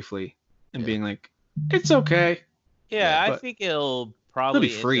available briefly and being like, it's okay. Yeah, I think it'll probably be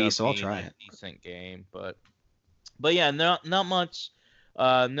free, so I'll try it. Decent game, but yeah, not much.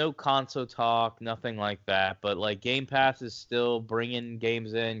 No console talk, nothing like that. But like Game Pass is still bringing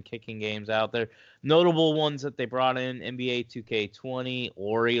games in, kicking games out there. Notable ones that they brought in: NBA 2K20,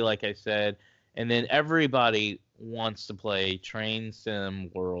 Ori, like I said, and then everybody wants to play Train Sim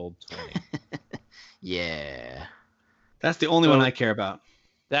World 20. Yeah, that's the only one I care about.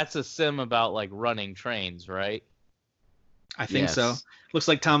 That's a sim about like running trains, right? I think so. Looks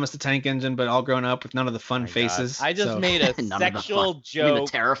like Thomas the Tank Engine, but all grown up with none of the fun faces. I just made a sexual joke,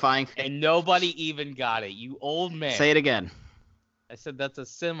 terrifying, and nobody even got it. You old man. Say it again. I said that's a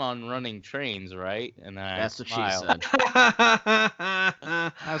sim on running trains, right? And that's smiled. What she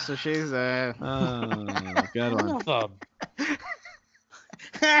said. That's what she said. Oh, good one.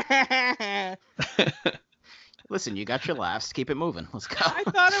 Listen, you got your laughs. Keep it moving. Let's go. I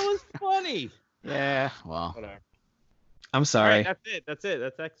thought it was funny. Yeah. Well. Whatever. I'm sorry. Right, that's it.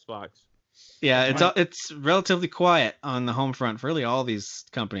 That's Xbox. Yeah, it's relatively quiet on the home front for really all these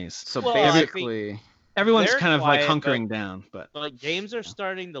companies. So basically, everyone's kind of like hunkering down. But games are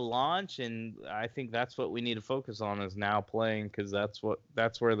starting to launch, and I think that's what we need to focus on is Now Playing, because that's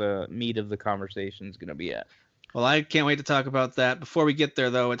where the meat of the conversation is going to be at. Well, I can't wait to talk about that. Before we get there,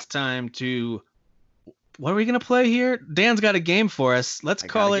 though, it's time to. What are we going to play here? Dan's got a game for us. Let's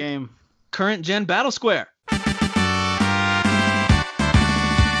call it Current Gen Battle Square.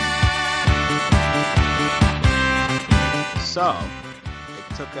 So,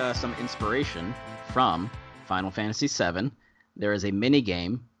 it took some inspiration from Final Fantasy VII. There is a mini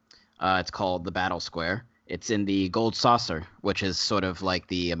game. It's called the Battle Square. It's in the Gold Saucer, which is sort of like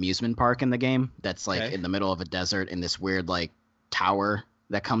the amusement park in the game. That's like in the middle of a desert in this weird like tower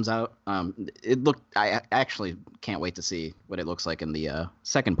that comes out. I actually can't wait to see what it looks like in the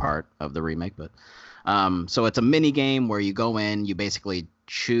second part of the remake. But so it's a mini game where you go in, you basically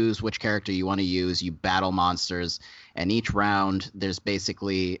choose which character you want to use, you battle monsters, and each round there's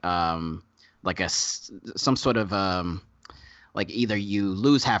basically like some sort of like either you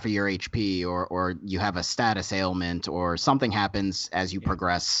lose half of your HP or you have a status ailment or something happens as you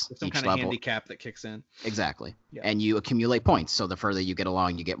progress some each kind level. Of handicap that kicks in. Exactly. Yeah. And you accumulate points. So the further you get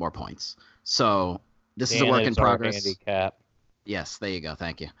along, you get more points. So this is a work in progress. Handicap. Yes, there you go.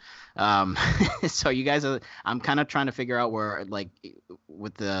 Thank you. So you guys I'm kind of trying to figure out where, like,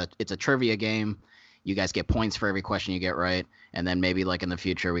 it's a trivia game. You guys get points for every question you get right, and then maybe like in the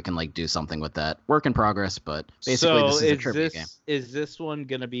future we can like do something with that. Work in progress, but basically this is a trivia game. Is this one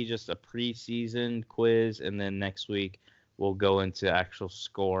gonna be just a preseason quiz, and then next week we'll go into actual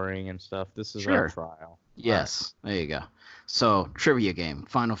scoring and stuff? This is our trial. Yes, there you go. So trivia game,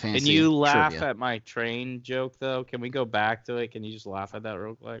 Final Fantasy. Can you laugh at my train joke though? Can we go back to it? Can you just laugh at that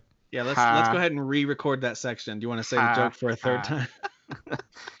real quick? Yeah, let's go ahead and re-record that section. Do you want to say the joke for a third time?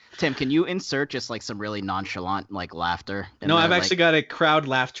 Tim, can you insert just like some really nonchalant like laughter? No, I've actually got a crowd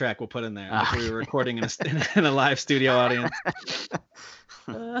laugh track we'll put in there. Like we were recording in a live studio audience.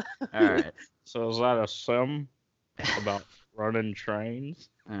 All right. So is that a sim about running trains?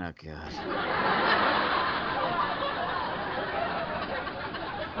 Oh god.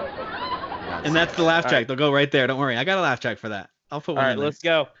 And that's the laugh track. They'll go right there. Don't worry. I got a laugh track for that. I'll put one All right, in there. let's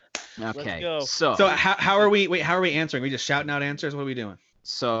go. Okay. go. So how are we answering? Are we just shouting out answers? What are we doing?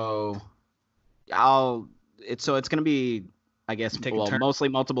 So it's gonna be, I guess, Take a turn? mostly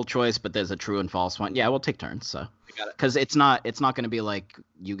multiple choice, but there's a true and false one. Yeah, we'll take turns. So got it. because it's not gonna be like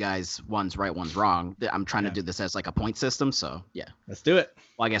you guys one's right, one's wrong. I'm trying to do this as like a point system. So yeah. Let's do it.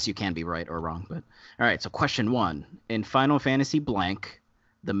 Well, I guess you can be right or wrong, but all right. So question 1: in Final Fantasy blank,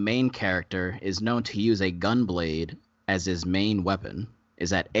 the main character is known to use a gunblade as his main weapon.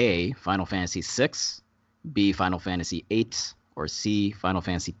 Is that A, Final Fantasy 6, B, Final Fantasy 8, or C, Final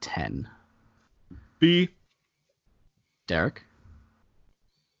Fantasy 10? B. Derek?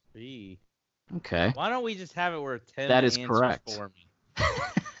 B. Okay. Why don't we just have it where 10 That is answers correct. for me?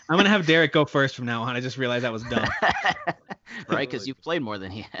 I'm gonna have Derek go first from now on. I just realized that was dumb. Right, because you've played more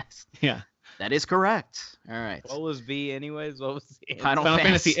than he has. Yeah. That is correct. All right. What was B anyways? What was the answer? Final Final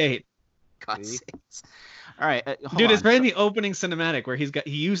Fantasy 8. God's See? sakes. All right. Hold Dude, it's on. right in the opening cinematic where he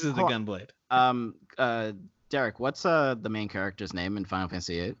uses the Hold on. gunblade. Derek, what's the main character's name in Final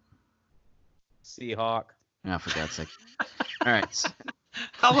Fantasy 8? Seahawk. Oh, for God's sake. All right.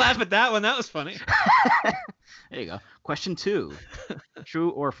 I'll laugh at that one. That was funny. There you go. Question 2. True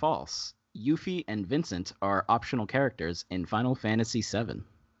or false? Yuffie and Vincent are optional characters in Final Fantasy 7.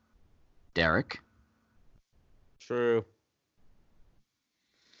 Derek? True.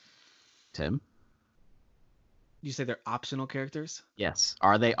 Tim? You say they're optional characters? Yes.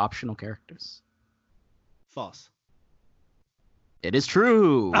 Are they optional characters? False. It is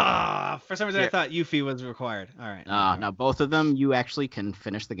true. Ah, for some reason I Yeah. thought Yuffie was required. All right. Now, both of them, you actually can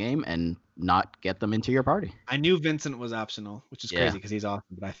finish the game and not get them into your party. I knew Vincent was optional, which is Yeah. crazy because he's awesome.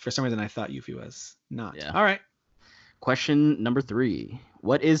 But for some reason I thought Yuffie was not. Yeah. All right. Question number 3.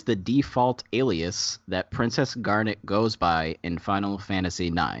 What is the default alias that Princess Garnet goes by in Final Fantasy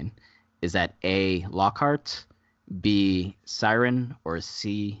IX? Is that A, Lockhart, B, Siren, or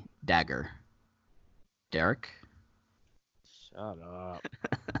C, Dagger? Derek? Shut up.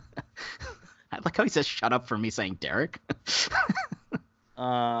 I like how he says shut up for me saying Derek.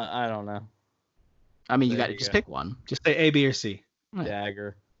 I don't know. I mean, you There got to you just go. pick one. Just say A, B, or C. Right.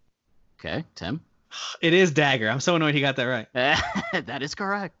 Dagger. Okay, Tim? It is Dagger. I'm so annoyed he got that right. That is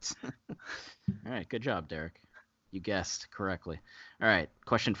correct. All right, good job, Derek. You guessed correctly. All right,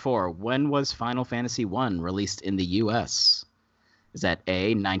 question 4. When was Final Fantasy 1 released in the U.S.? Is that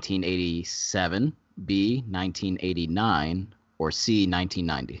A, 1987, B, 1989, or C,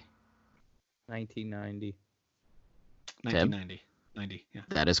 1990? 1990. 1990. 90. Yeah.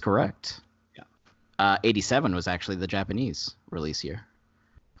 That is correct. Yeah. 87 was actually the Japanese release year.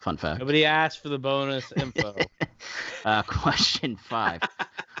 Fun fact. Nobody asked for the bonus info. Question 5.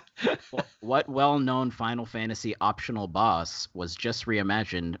 What well-known Final Fantasy optional boss was just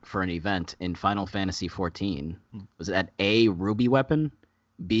reimagined for an event in Final Fantasy XIV? Was that A, Ruby Weapon,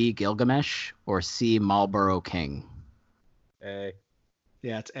 B, Gilgamesh, or C, Marlboro King? A.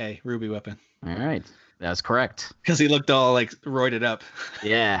 Yeah, it's A. Ruby weapon. All right, that's correct. Because he looked all like roided up.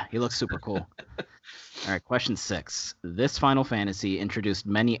 Yeah, he looks super cool. All right, question 6. This Final Fantasy introduced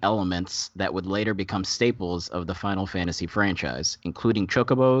many elements that would later become staples of the Final Fantasy franchise, including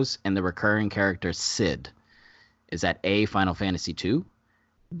chocobos and the recurring character Cid. Is that A, Final Fantasy 2,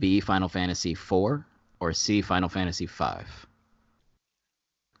 B, Final Fantasy 4, or C, Final Fantasy 5?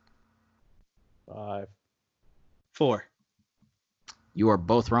 5. 4. You are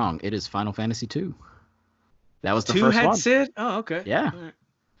both wrong. It is Final Fantasy 2. That was the 2 first had one. Sid? Oh, okay. Yeah. All right.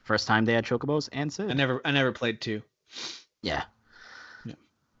 First time they had chocobos and Cid. I never played 2. Yeah. Yeah.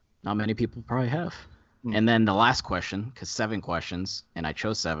 Not many people probably have. Hmm. And then the last question, because 7 questions, and I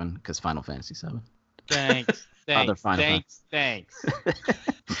chose 7 because Final Fantasy 7. Thanks. Other Thanks. Final Thanks.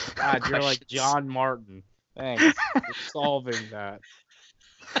 God, you're like Questions. John Martin. Thanks for solving that.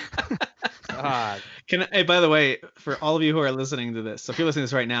 God. Hey, by the way, for all of you who are listening to this, so if you're listening to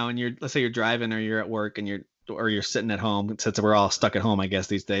this right now and let's say you're driving or you're at work and you're sitting at home, since we're all stuck at home, I guess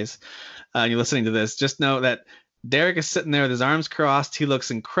these days, and you're listening to this, just know that Derek is sitting there with his arms crossed. He looks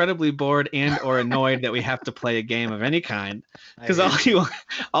incredibly bored and or annoyed that we have to play a game of any kind, because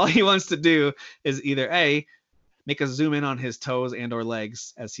all he wants to do is either A, make us zoom in on his toes and or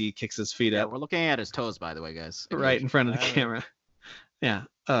legs as he kicks his feet Yeah, up we're looking at his toes, by the way, guys. right in front of the Alright. camera. Yeah.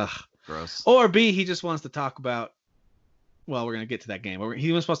 Ugh. Gross. Or B, he just wants to talk about Well, we're gonna get to that game.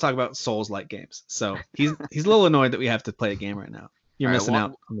 He was supposed to talk about Souls-like games, so he's a little annoyed that we have to play a game right now. You're All right, missing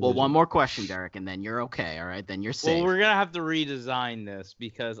out. Well, one more question, Derek, and then you're okay. All right, then you're safe. Well, we're gonna have to redesign this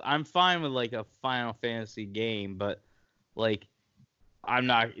because I'm fine with like a Final Fantasy game, but like I'm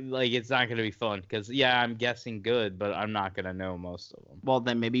not like it's not gonna be fun because I'm guessing good, but I'm not gonna know most of them. Well,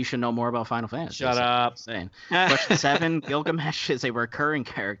 then maybe you should know more about Final Fantasy. Shut up. Saying. Question 7: Gilgamesh is a recurring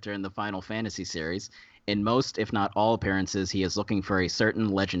character in the Final Fantasy series. In most, if not all appearances, he is looking for a certain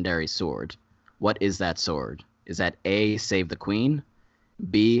legendary sword. What is that sword? Is that A, Save the Queen,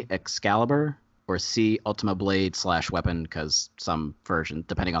 B, Excalibur, or C, Ultima Blade / weapon? Because some version,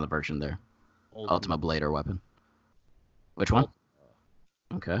 depending on the version there, Ultima Blade or weapon. Which one?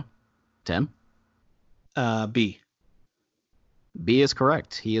 Okay. Tim? B. B is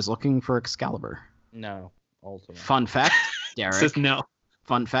correct. He is looking for Excalibur. No, Ultima. Fun fact, Derek. Says no.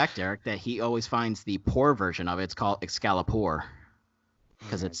 Fun fact, Derek, that he always finds the poor version of it. It's called Excalibur.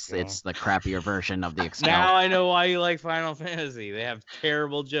 Because it's the crappier version of the Excalibur. Now I know why you like Final Fantasy. They have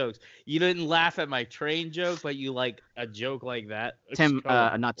terrible jokes. You didn't laugh at my train joke, but you like a joke like that. Tim,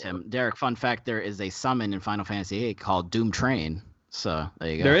 not Tim. Derek, fun fact, there is a summon in Final Fantasy VIII called Doom Train. So, there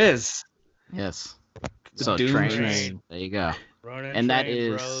you go. There is. Yes. The So, Doom trains, Train. there you go. And that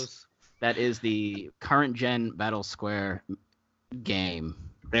is the current gen Battle Square game.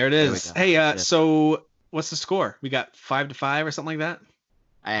 There it There we is. go. Hey, Yeah. so what's the score? We got 5-5 or something like that.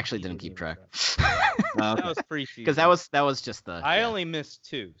 I actually didn't keep track. That was preseason. Because that was just the. I only missed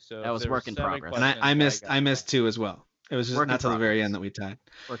 2, so That if was there work were in 7 progress. And questions, I missed 2 as well. It was just Work in not till the very progress. end that we tied.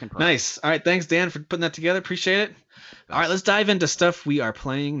 Work in progress. Nice. All right, thanks Dan for putting that together. Appreciate it. All right, let's dive into stuff we are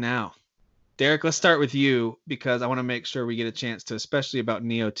playing now. Derek, let's start with you because I want to make sure we get a chance to, especially about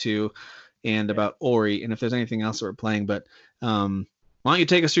Neo 2 and about Ori, and if there's anything else that we're playing. But why don't you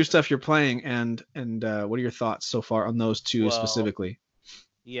take us through stuff you're playing and what are your thoughts so far on those two Well, specifically?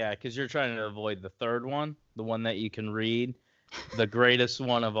 Yeah, because you're trying to avoid the third one, the one that you can read, the greatest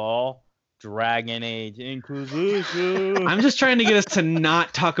one of all, Dragon Age Inquisition. I'm just trying to get us to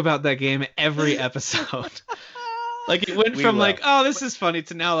not talk about that game every episode. Like it went We from will. like, oh, this is funny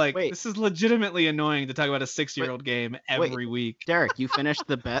to now like, Wait. this is legitimately annoying to talk about a 6-year-old game every week. Derek, you finished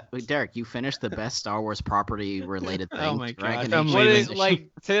the best Star Wars property related thing. Oh my Dragon gosh, I'm Age What leaving. is like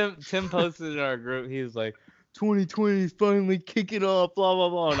Tim posted in our group? He was like, 2020 is finally kicking off, blah blah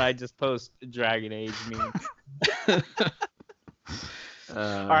blah, and I just post Dragon Age meme.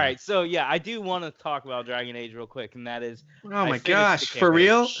 All right, so yeah, I do want to talk about Dragon Age real quick, and that is. Oh I my finished gosh, the for campaign.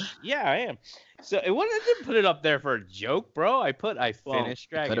 real? Yeah, I am. So I didn't put it up there for a joke, bro. I finished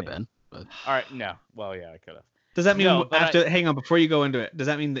Dragon Could have Age. been. But All right, no. Well, yeah, I could have. Does that mean No, but after hang on, before you go into it, does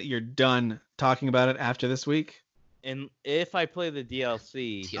that mean that you're done talking about it after this week? And if I play the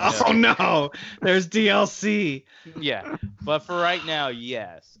DLC, Oh no, there's DLC. yeah. But for right now,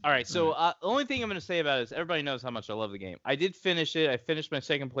 yes. All right. So the only thing I'm going to say about it is everybody knows how much I love the game. I did finish it. I finished my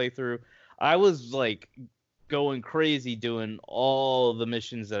second playthrough. I was like going crazy doing all the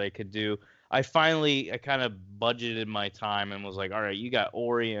missions that I could do. I kind of budgeted my time and was like, all right, you got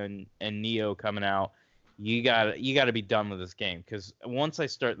Ori and Neo coming out. You got to be done with this game because once I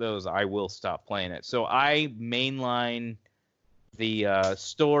start those, I will stop playing it. So I mainline the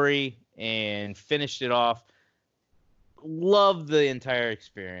story and finished it off. Love the entire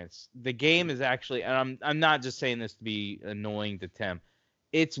experience. The game is actually, and I'm not just saying this to be annoying to Tim.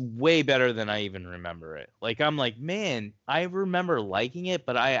 It's way better than I even remember it. Like I'm like, man, I remember liking it,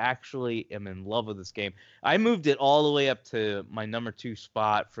 but I actually am in love with this game. I moved it all the way up to my number 2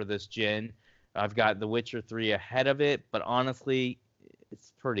 spot for this gen. I've got The Witcher 3 ahead of it, but honestly,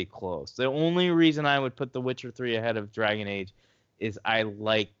 it's pretty close. The only reason I would put The Witcher 3 ahead of Dragon Age is I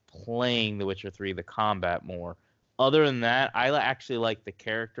like playing The Witcher 3, the combat more. Other than that, I actually like the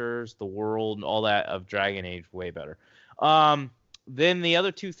characters, the world, and all that of Dragon Age way better. Then the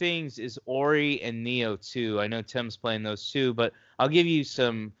other 2 things is Ori and Neo 2. I know Tim's playing those too, but I'll give you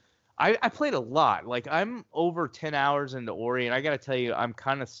some... I played a lot. Like, I'm over 10 hours into Ori, and I got to tell you, I'm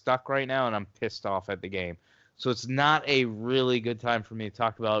kind of stuck right now, and I'm pissed off at the game. So it's not a really good time for me to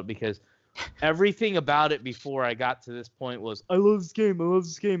talk about it because everything about it before I got to this point was, I love this game, I love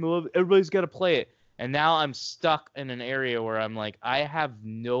this game, I love it. Everybody's got to play it. And now I'm stuck in an area where I'm like, I have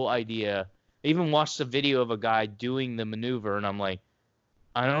no idea. I even watched a video of a guy doing the maneuver, and I'm like,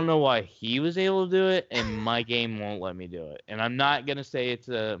 I don't know why he was able to do it, and my game won't let me do it. And I'm not going to say it's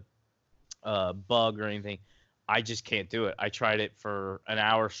a bug or anything. I just can't do it. I tried it for an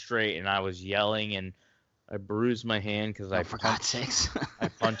hour straight, and I was yelling, and I bruised my hand because for God's sakes. I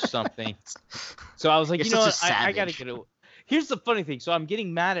punched something. So I was like, You're you know such what? a I got to savage. get it. Here's the funny thing. So I'm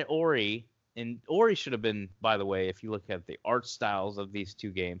getting mad at Ori and Ori should have been, by the way, if you look at the art styles of these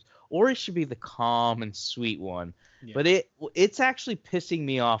two games, Ori should be the calm and sweet one. Yeah. But it's actually pissing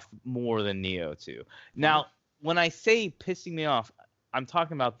me off more than Nioh 2. Now, when I say pissing me off, I'm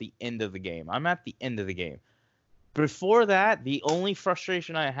talking about the end of the game. I'm at the end of the game. Before that, the only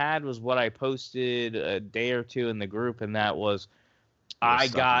frustration I had was what I posted a day or two in the group, and that was I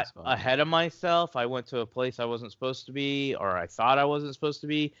got ahead of myself. I went to a place I wasn't supposed to be, or I thought I wasn't supposed to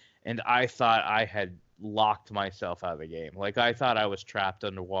be, and I thought I had locked myself out of the game. Like, I thought I was trapped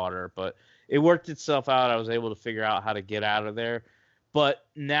underwater, but it worked itself out. I was able to figure out how to get out of there. But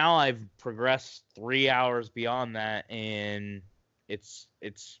now I've progressed 3 hours beyond that, and it's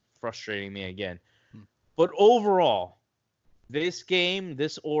frustrating me again. But overall, this game,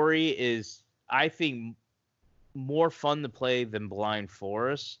 this Ori, is, I think, more fun to play than Blind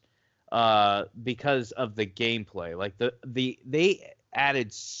Forest because of the gameplay. Like, they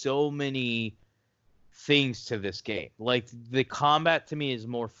added so many things to this game. Like, the combat to me is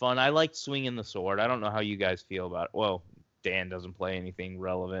more fun. I like swinging the sword. I don't know how you guys feel about it. Well, Dan doesn't play anything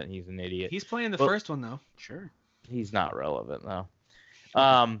relevant. He's an idiot. He's playing the first one, though. Sure. He's not relevant, though.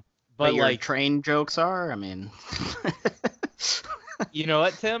 But your train jokes are? I mean... You know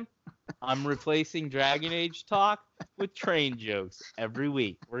what, Tim? I'm replacing Dragon Age talk with train jokes every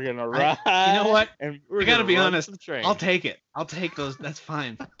week. We're going to run. You know what? And we got to be honest. I'll take it. I'll take those. That's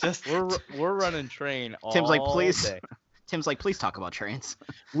fine. Just We're running train all Tim's like, please. day. Tim's like, please talk about trains.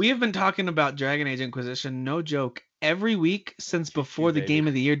 We have been talking about Dragon Age Inquisition, no joke, every week since before the Game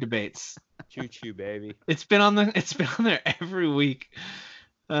of the Year debates. Choo choo, baby. It's been on there every week.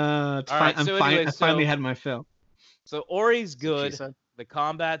 It's fine. Right, I finally had my fill. So Ori's good. The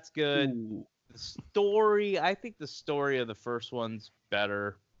combat's good. Ooh. The story, I think the story of the first one's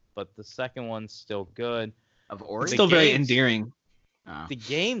better, but the second one's still good. Of Ori? It's still very endearing. The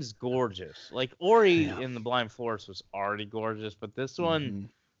game's gorgeous. Like, Ori in the Blind Forest was already gorgeous, but this one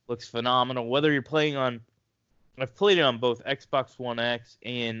looks phenomenal. Whether you're playing on... I've played it on both Xbox One X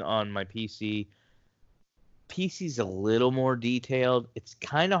and on my PC. PC's a little more detailed. It's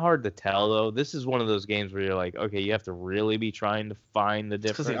kind of hard to tell, though. This is one of those games where you're like, okay, you have to really be trying to find the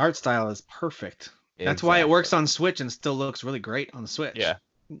difference. Because the art style is perfect. Exactly. That's why it works on Switch and still looks really great on the Switch. Yeah.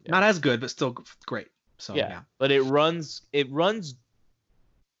 Not as good, but still great. So yeah. But it runs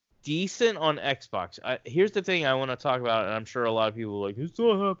decent on Xbox. Here's the thing I want to talk about, and I'm sure a lot of people are like, it's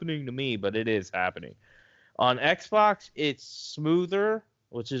not happening to me, but it is happening. On Xbox, it's smoother,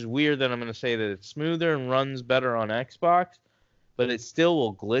 which is weird that I'm going to say that it's smoother and runs better on Xbox, but it still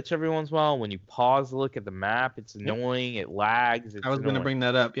will glitch every once in a while. When you pause to look at the map, it's annoying. It lags. I was going to bring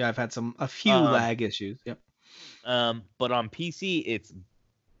that up. Yeah, I've had a few lag issues. Yep. But on PC, it's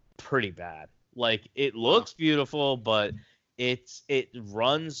pretty bad. Like, it looks beautiful, but it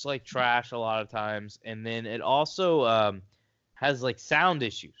runs like trash a lot of times, and then it also has like sound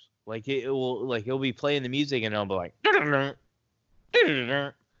issues. Like, it'll be playing the music and it'll be like, and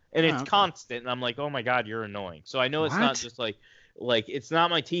it's constant, and I'm like, oh my god, you're annoying. So I know it's not just like it's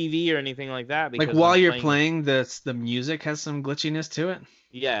not my TV or anything like that. Like, while you're playing this, the music has some glitchiness to it.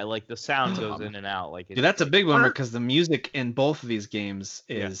 Yeah, like the sound goes in and out. Like, that's a big one because the music in both of these games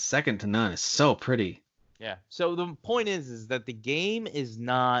is second to none. It's so pretty. Yeah. So the point is that the game is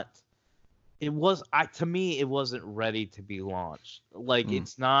not. To me, it wasn't ready to be launched. Like,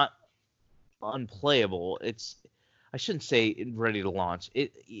 it's not unplayable. I shouldn't say ready to launch.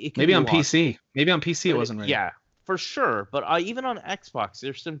 It maybe on PC. Maybe on PC it wasn't ready. Yeah, for sure. But even on Xbox,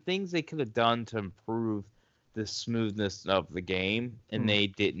 there's some things they could have done to improve the smoothness of the game, and they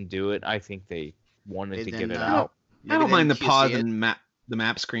didn't do it. I think they wanted to get it out. I don't mind the pause and the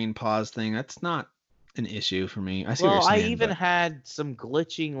map screen pause thing. That's not an issue for me. I see what you're saying. I even had some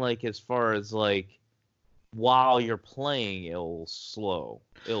glitching, like, as far as like while you're playing, it'll slow.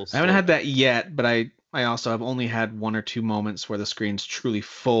 I haven't had that yet, but I also have only had one or two moments where the screen's truly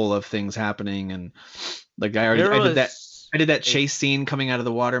full of things happening, and like I did that chase scene coming out of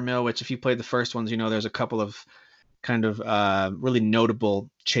the watermill, which if you played the first ones, you know there's a couple of kind of really notable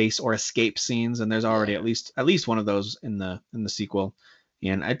chase or escape scenes, and there's already at least one of those in the sequel.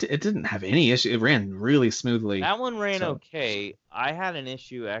 And it didn't have any issue. It ran really smoothly. That one ran okay. I had an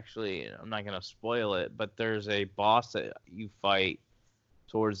issue, actually. I'm not going to spoil it, but there's a boss that you fight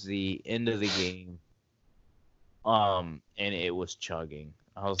towards the end of the game. And it was chugging.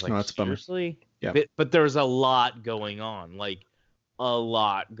 I was like, seriously? Yeah. But there's a lot going on. Like, a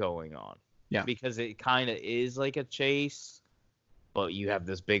lot going on. Yeah. Because it kind of is like a chase, but you have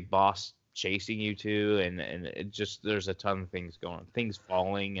this big boss chasing you too, and it just, there's a ton of things going on, things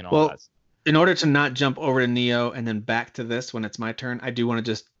falling and all that. In order to not jump over to Nioh and then back to this when it's my turn, I do want to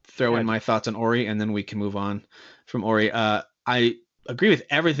just throw in my thoughts on Ori, and then we can move on from Ori. I agree with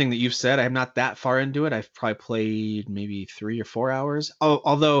everything that you've said. I'm not that far into it. I've probably played maybe 3 or 4 hours.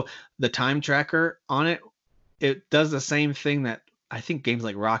 Although the time tracker on it does the same thing that I think games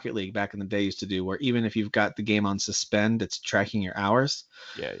like Rocket League back in the day used to do, where even if you've got the game on suspend, it's tracking your hours.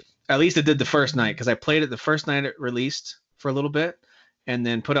 Yeah. At least it did the first night, because I played it the first night it released for a little bit, and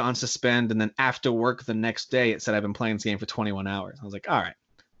then put it on suspend, and then after work the next day it said I've been playing this game for 21 hours. I was like, all right.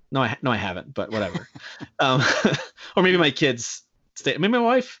 No, I haven't, but whatever. Or maybe my kids stayed. Maybe my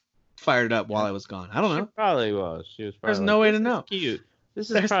wife fired it up while I was gone. I don't know. She probably was. She was probably There's no way to "This is know. Cute. This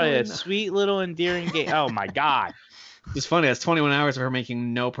is There's probably no way a to know." sweet little endearing game. Oh my god. It's funny. That's 21 hours of her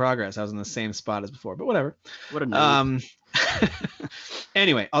making no progress. I was in the same spot as before, but whatever. What a nerd.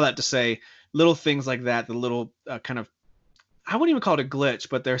 Anyway, all that to say, little things like that, the little kind of, I wouldn't even call it a glitch,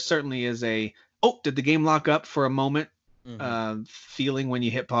 but there certainly is a, did the game lock up for a moment? Feeling when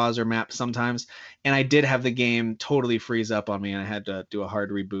you hit pause or map sometimes. And I did have the game totally freeze up on me, and I had to do a hard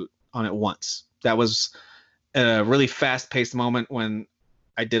reboot on it once. That was a really fast-paced moment when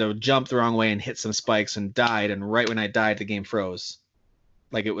I did a jump the wrong way and hit some spikes and died, and right when I died the game froze.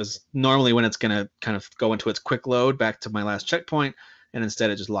 Like it was normally when it's gonna kind of go into its quick load back to my last checkpoint, and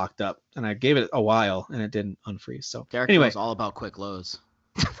instead it just locked up. And I gave it a while and it didn't unfreeze. So Derek anyway, knows all about quick lows.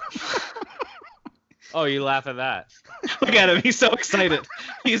 Oh, you laugh at that. look at him. He's so excited.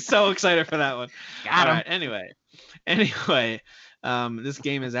 He's so excited for that one. Got him. All right, anyway, this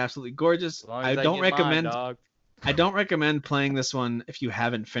game is absolutely gorgeous. As long I as don't get mine, recommend dog. I don't recommend playing this one if you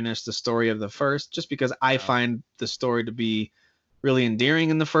haven't finished the story of the first, just because I find the story to be really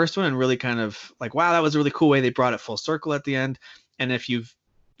endearing in the first one, and really kind of like, wow, that was a really cool way they brought it full circle at the end. And if you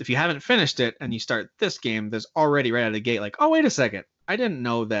haven't finished it and you start this game, there's already right out of the gate like, oh, wait a second, I didn't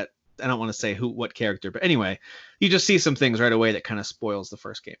know that. I don't want to say what character, but anyway, you just see some things right away that kind of spoils the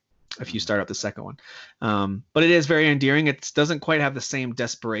first game if you start up the second one. But it is very endearing. It doesn't quite have the same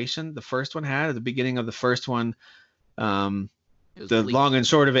desperation the first one had. At the beginning of the first one, the long and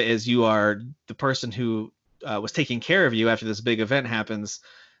short of it is you are the person who was taking care of you after this big event happens,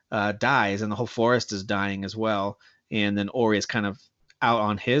 dies, and the whole forest is dying as well. And then Ori is kind of out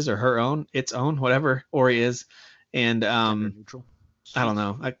on his or her own, its own, whatever Ori is. And Neutral. I don't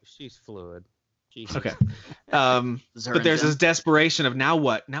know. She's fluid. Jesus. Okay. But there's this desperation of now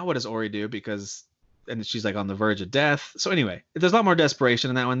what? Now what does Ori do? And she's like on the verge of death. So anyway, there's a lot more desperation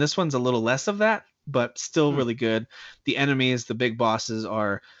in that one. This one's a little less of that, but still really good. The enemies, the big bosses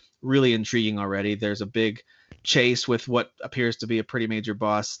are really intriguing already. There's a big chase with what appears to be a pretty major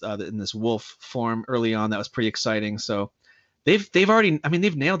boss in this wolf form early on. That was pretty exciting. So they've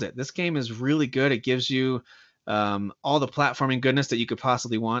nailed it. This game is really good. It gives you all the platforming goodness that you could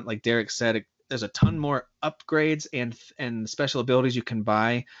possibly want. Like Derek said, there's a ton more upgrades and special abilities you can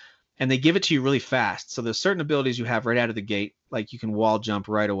buy, and they give it to you really fast. So there's certain abilities you have right out of the gate, like you can wall jump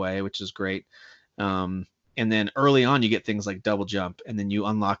right away, which is great. And then early on you get things like double jump, and then you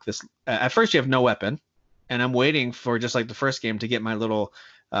unlock this. At first you have no weapon, and I'm waiting for, just like the first game, to get my little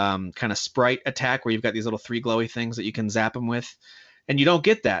kind of sprite attack where you've got these little 3 glowy things that you can zap them with, and you don't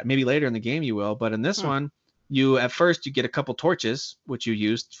get that. Maybe later in the game you will, but in this one, at first you get a couple torches, which you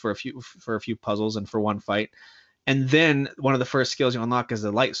used for a few puzzles and for one fight. And then one of the first skills you unlock is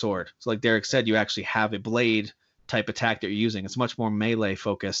the light sword. So like Derek said, you actually have a blade type attack that you're using. It's much more melee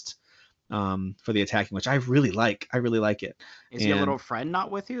focused for the attacking, which I really like. I really like it. Is your little friend not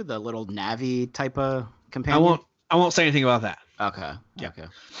with you? The little Navi type of companion? I won't say anything about that. Okay. Yeah.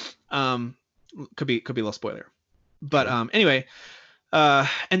 Okay. Could be a little spoiler. But anyway,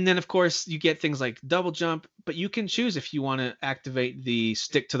 and then of course you get things like double jump, but you can choose if you want to activate the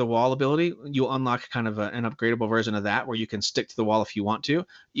stick to the wall ability. You'll unlock kind of an upgradable version of that where you can stick to the wall if you want to.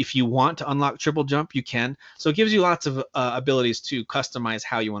 If you want to unlock triple jump, you can. So it gives you lots of abilities to customize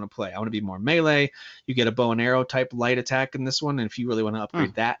how you want to play. I want to be more melee. You get a bow and arrow type light attack in this one, and if you really want to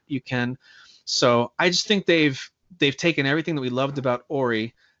upgrade that, you can. So I just think they've taken everything that we loved about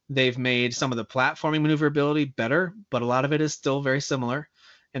Ori. They've made some of the platforming maneuverability better, but a lot of it is still very similar.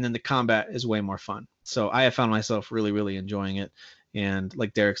 And then the combat is way more fun. So I have found myself really, really enjoying it. And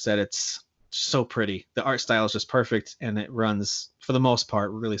like Derek said, it's so pretty. The art style is just perfect, and it runs, for the most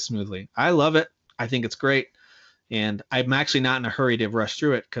part, really smoothly. I love it. I think it's great. And I'm actually not in a hurry to rush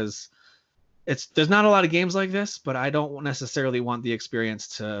through it because there's not a lot of games like this, but I don't necessarily want the experience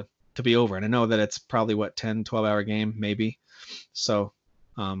to be over. And I know that it's probably 10, 12-hour game, maybe. So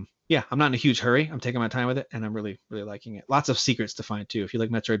yeah, I'm not in a huge hurry. I'm taking my time with it, and I'm really, really liking it. Lots of secrets to find too. If you like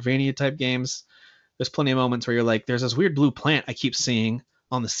Metroidvania type games, there's plenty of moments where you're like, there's this weird blue plant I keep seeing.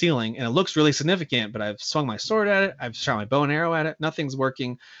 on the ceiling, and it looks really significant, but I've swung my sword at it, I've shot my bow and arrow at it, nothing's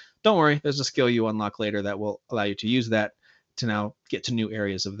working. Don't worry, there's a skill you unlock later that will allow you to use that to now get to new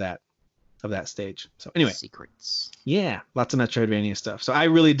areas of that stage. So anyway, Secrets. yeah, lots of Metroidvania stuff. So I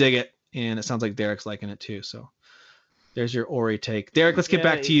really dig it, and it sounds like Derek's liking it too. So there's your Ori take. Derek, let's get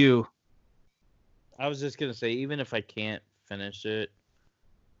back to you. I was just gonna say, even if I can't finish it,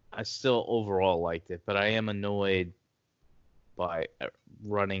 I still overall liked it, but I am annoyed by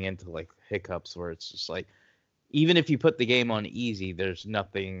running into like hiccups where it's just like, even if you put the game on easy, there's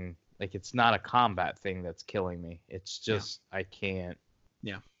nothing, like, it's not a combat thing that's killing me. It's just I can't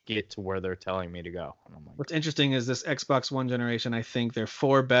get to where they're telling me to go. And I'm like, What's interesting is this Xbox One generation, I think their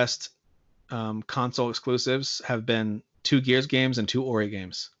 4 best console exclusives have been 2 Gears games and 2 Ori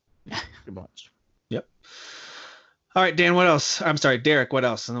games. pretty much. Yep. All right, Dan, what else? I'm sorry, Derek, what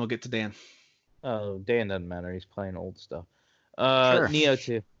else? And then we'll get to Dan. Oh, Dan doesn't matter. He's playing old stuff. Sure. Neo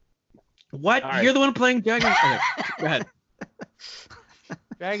 2. What? All right. You're the one playing Dragon? Okay, go ahead.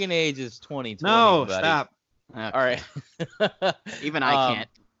 Dragon Age is 2020. No, buddy. stop. All right. Even I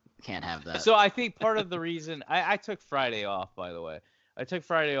can't have that. So I think part of the reason I took Friday off, by the way, I took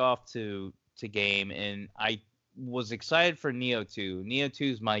Friday off to game, and I was excited for Neo 2. Neo 2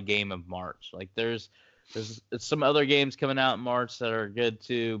 is my game of March. Like there's some other games coming out in March that are good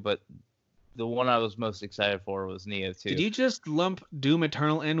too, but the one I was most excited for was Neo 2. Did you just lump Doom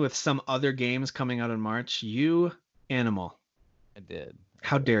Eternal in with some other games coming out in March? You animal. I did.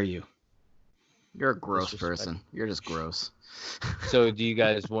 How dare you? You're a gross Disrespect. person. You're just gross. So do you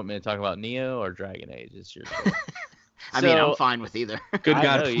guys want me to talk about Neo or Dragon Age? It's your choice. I mean, I'm So- fine with either. Good I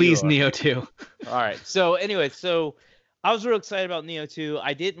God, know you please, are. Neo 2. All right. So anyway, so I was real excited about Neo 2.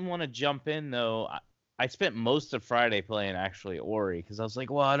 I didn't want to jump in though. I spent most of Friday playing actually Ori because I was like,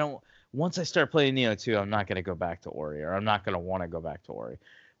 well, once I start playing Neo 2, I'm not going to go back to Ori, or I'm not going to want to go back to Ori.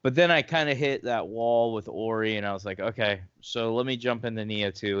 But then I kind of hit that wall with Ori, and I was like, okay, so let me jump into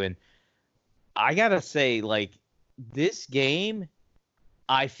Neo 2. And I got to say, like, this game,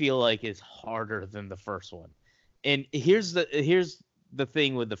 I feel like is harder than the first one. And here's the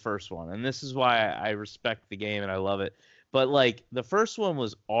thing with the first one, and this is why I respect the game and I love it. But, like, the first one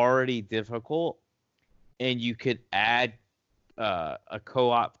was already difficult, and you could add a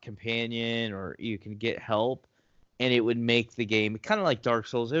co-op companion, or you can get help, and it would make the game kind of like Dark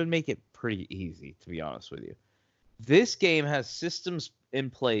Souls. It would make it pretty easy, to be honest with you. This game has systems in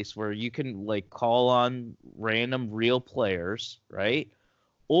place where you can like call on random real players, right?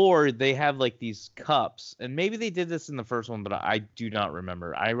 Or they have like these cups, and maybe they did this in the first one, but I do not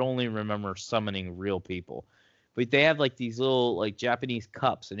remember. I only remember summoning real people. But they have like these little like Japanese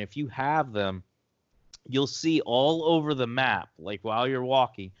cups, and if you have them, you'll see all over the map, like while you're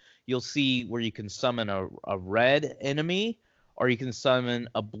walking, you'll see where you can summon a red enemy, or you can summon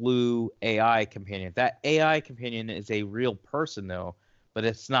a blue AI companion. That AI companion is a real person though, but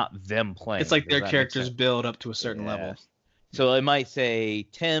it's not them playing. It's like Does their that make characters sense? build up to a certain level. Yeah. So it might say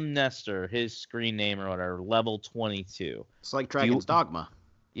Tim Nestor, his screen name or whatever, level 22. It's like Dragon's Dogma.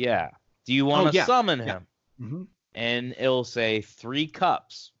 Yeah. Do you want to yeah. summon Yeah. him? Mm-hmm. And it'll say 3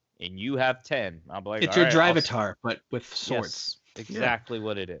 cups, and you have 10. I'll be like, It's "All your right, Drivatar, but with swords. Yes, exactly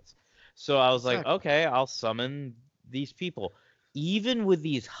what it is. So I was like, Exactly. okay, I'll summon these people. Even with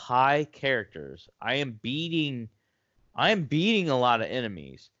these high characters, I am beating a lot of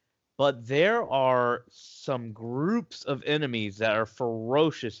enemies, but there are some groups of enemies that are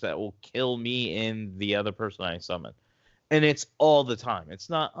ferocious that will kill me and the other person I summon. And it's all the time. It's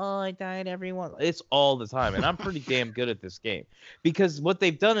not, oh, I died every once. It's all the time. And I'm pretty damn good at this game. Because what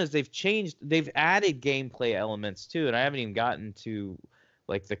they've done is they've added gameplay elements too. And I haven't even gotten to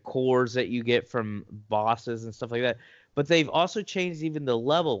like the cores that you get from bosses and stuff like that. But they've also changed even the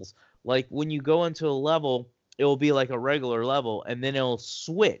levels. Like when you go into a level, it will be like a regular level, and then it'll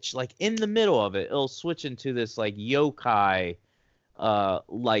switch. Like in the middle of it, it'll switch into this like yokai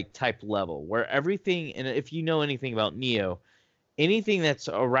like type level where everything, and if you know anything about Neo, anything that's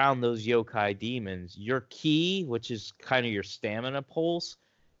around those yokai demons, your ki, which is kind of your stamina pulse,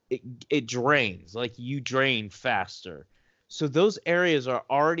 it drains. Like you drain faster. So those areas are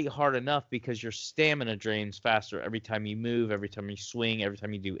already hard enough because your stamina drains faster every time you move, every time you swing, every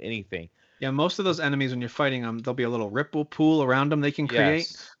time you do anything. Yeah, most of those enemies, when you're fighting them, there'll be a little ripple pool around them they can create.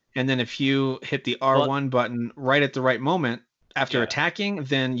 Yes. And then if you hit the R1 button right at the right moment after Yeah. attacking,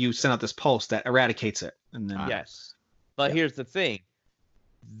 then you send out this pulse that eradicates it. And then Yes. But here's the thing.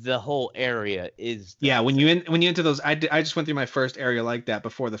 The whole area is yeah, when you enter those, I just went through my first area like that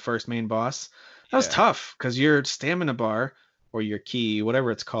before the first main boss. That was Yeah. tough because your stamina bar or your key,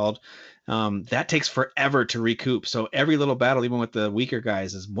 whatever it's called, that takes forever to recoup. So every little battle, even with the weaker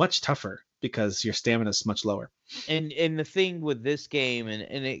guys, is much tougher because your stamina is much lower. And the thing with this game,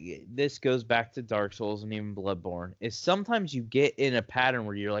 this goes back to Dark Souls and even Bloodborne, is sometimes you get in a pattern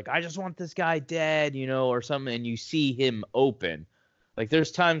where you're like, I just want this guy dead, or something, and you see him open. Like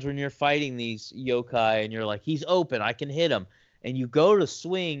there's times when you're fighting these yokai and you're like, he's open, I can hit him. And you go to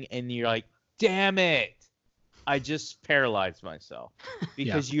swing and you're like, damn it, I just paralyzed myself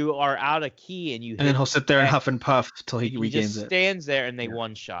because you are out of key and then he'll sit there and huff and puff till he regains it. Stands there and they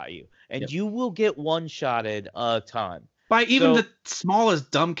one-shot you. And you will get one-shotted a ton. By even the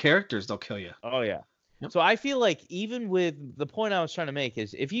smallest dumb characters, they'll kill you. Oh, yeah. Yep. So I feel like even with the point I was trying to make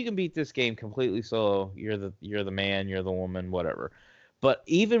is if you can beat this game completely solo, you're the man, you're the woman, whatever. But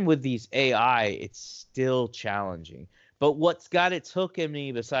even with these AI, it's still challenging. But what's got its hook in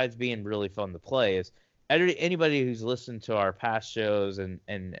me, besides being really fun to play, is anybody who's listened to our past shows and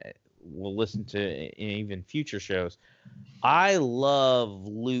will listen to even future shows, I love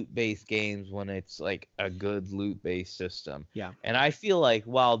loot-based games when it's like a good loot-based system. Yeah. And I feel like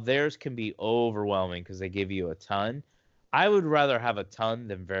while theirs can be overwhelming because they give you a ton, I would rather have a ton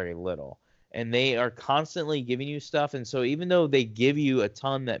than very little. And they are constantly giving you stuff. And so even though they give you a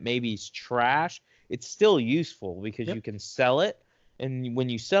ton that maybe is trash, it's still useful because you can sell it. And when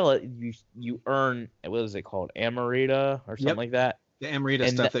you sell it, you earn, what is it called? Amarita or something like that. The Amarita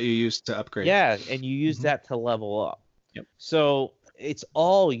stuff that you use to upgrade. Yeah, and you use that to level up. Yep. So it's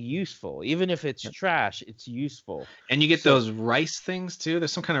all useful. Even if it's trash, it's useful. And you get those rice things too.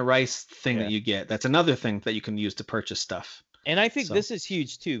 There's some kind of rice thing that you get. That's another thing that you can use to purchase stuff. And I think this is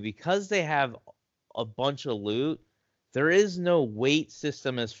huge too, because they have a bunch of loot. There is no weight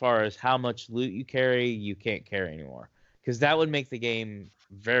system as far as how much loot you carry, you can't carry anymore. Because that would make the game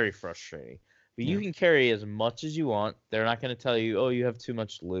very frustrating. But you can carry as much as you want. They're not going to tell you, oh, you have too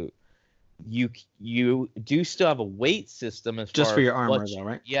much loot. You do still have a weight system as just far for your as armor, though,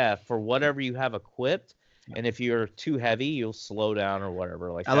 right? Yeah, for whatever you have equipped. And if you're too heavy, you'll slow down or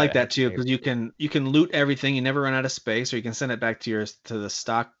whatever. I like that too, because you can loot everything. You never run out of space, or you can send it back to the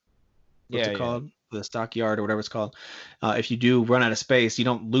stock. What's it called? The stockyard or whatever it's called. If you do run out of space, you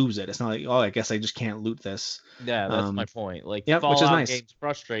don't lose it. It's not like, oh, I guess I just can't loot this. Yeah, that's my point. Like, which is nice. Games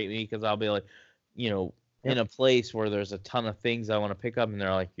frustrate me because I'll be like, in a place where there's a ton of things I want to pick up, and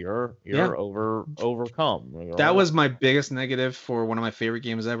they're like, you're overcome. That was my biggest negative for one of my favorite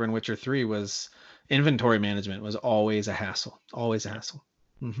games ever in Witcher 3 was inventory management was always a hassle. Always a hassle.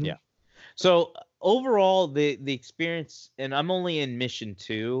 Mm-hmm. Yeah. So overall, the experience, and I'm only in mission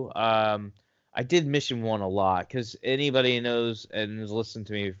 2. I did mission 1 a lot because anybody who knows and has listened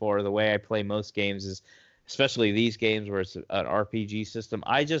to me before, the way I play most games is, especially these games where it's an RPG system,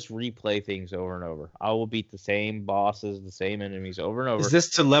 I just replay things over and over. I will beat the same bosses, the same enemies over and over. Is this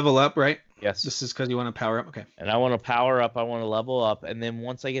to level up, right? Yes. This is because you want to power up? Okay. And I want to power up. I want to level up. And then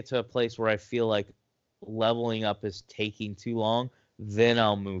once I get to a place where I feel like leveling up is taking too long, then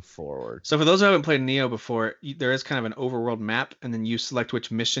I'll move forward. So for those who haven't played Neo before, there is kind of an overworld map, and then you select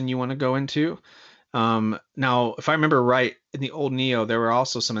which mission you want to go into. Now, if I remember right, in the old Neo, there were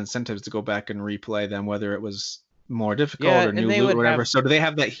also some incentives to go back and replay them, whether it was more difficult or new loot or whatever. So do they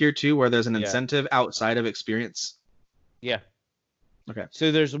have that here too, where there's an incentive outside of experience? Yeah. Okay.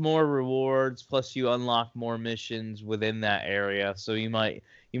 So there's more rewards, plus you unlock more missions within that area. So you might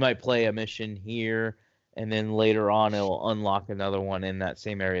play a mission here, and then later on it'll unlock another one in that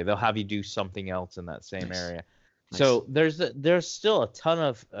same area. They'll have you do something else in that same area. Nice. So there's still a ton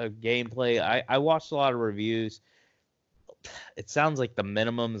of gameplay. I watched a lot of reviews. It sounds like the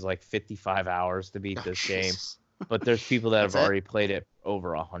minimum is like 55 hours to beat this game, but there's people that have already played it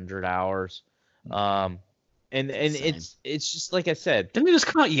over 100 hours. And it's just like I said. Didn't it just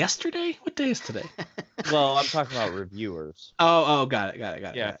come out yesterday? What day is today? Well, I'm talking about reviewers. Oh, got it.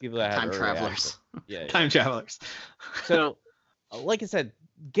 Yeah, people that have time travelers. Yeah, time travelers. So, like I said,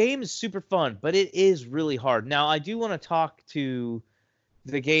 game is super fun, but it is really hard. Now, I do want to talk to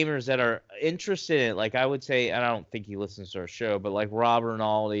the gamers that are interested in it. Like I would say, and I don't think he listens to our show, but like Rob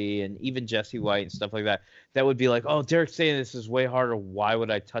Rinaldi and even Jesse White and stuff like that, that would be like, oh, Derek's saying this is way harder. Why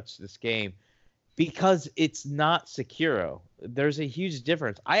would I touch this game? Because it's not Sekiro. There's a huge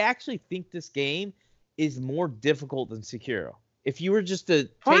difference. I actually think this game is more difficult than Sekiro. If you were just to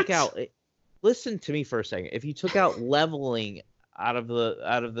take out, listen to me for a second. If you took out leveling out of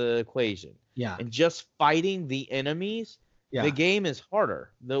the equation, and just fighting the enemies, the game is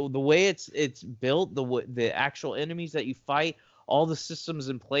harder. The way it's built, the actual enemies that you fight, all the systems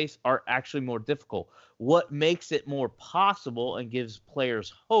in place are actually more difficult. What makes it more possible and gives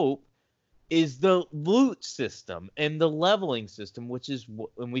players hope is the loot system and the leveling system, which is,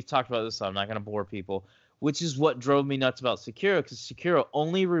 and we've talked about this, so I'm not going to bore people, which is what drove me nuts about Sekiro, because Sekiro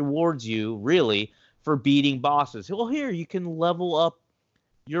only rewards you, really, for beating bosses. Well, here, you can level up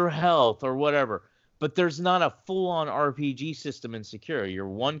your health or whatever, but there's not a full-on RPG system in Sekiro. You're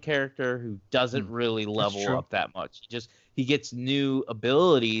one character who doesn't really level up that much. He gets new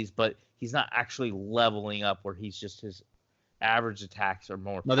abilities, but he's not actually leveling up where he's just his average attacks are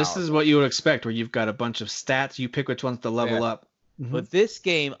more No, this is what you would expect, where you've got a bunch of stats. You pick which ones to level up. Mm-hmm. But this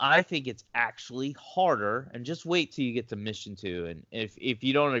game, I think it's actually harder. And just wait till you get to Mission 2. And if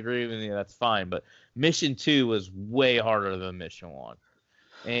you don't agree with me, that's fine. But Mission 2 was way harder than Mission 1.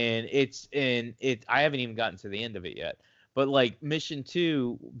 And I haven't even gotten to the end of it yet. But like Mission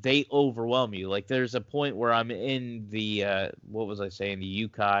 2, they overwhelm you. Like there's a point where I'm in the what was I saying? The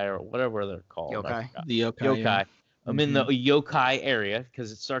yokai or whatever they're called. Yokai. The yokai. Yeah. I'm in the yokai area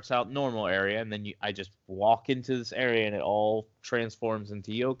because it starts out normal area, and then I just walk into this area and it all transforms into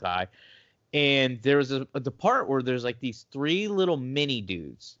yokai. And there's the part where there's like these 3 little mini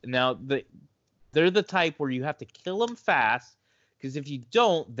dudes. Now they're the type where you have to kill them fast, because if you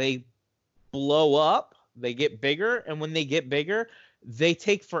don't, they blow up, they get bigger, and when they get bigger, they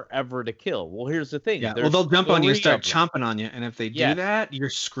take forever to kill. Well, here's the thing. Yeah. Well, they'll jump on you and start chomping on you, and if they do that,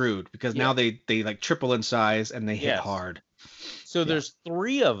 you're screwed, because now they like triple in size and they hit hard. So there's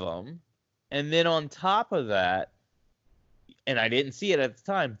 3 of them, and then on top of that, and I didn't see it at the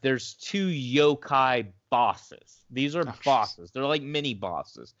time, there's 2 yokai bosses. These are bosses. They're like mini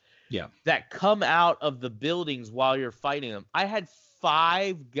bosses. Yeah. That come out of the buildings while you're fighting them. I had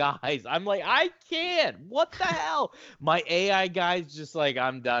 5 guys. I'm like, I can't. What the hell? My AI guy's just like,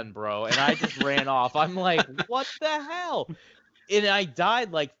 I'm done, bro. And I just ran off. I'm like, what the hell? And I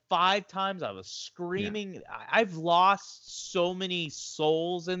died like 5 times. I was screaming. Yeah. I've lost so many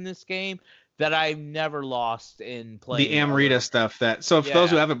souls in this game that I've never lost in playing. The Amrita stuff. So for those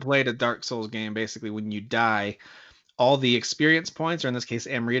who haven't played a Dark Souls game, basically when you die, all the experience points, or in this case,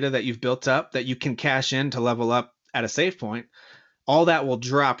 Amrita, that you've built up that you can cash in to level up at a save point, all that will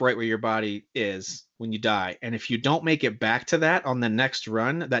drop right where your body is when you die. And if you don't make it back to that on the next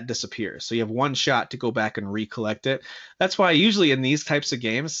run, that disappears. So you have one shot to go back and recollect it. That's why usually in these types of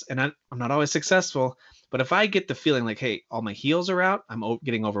games, and I'm not always successful, but if I get the feeling like, hey, all my heals are out, I'm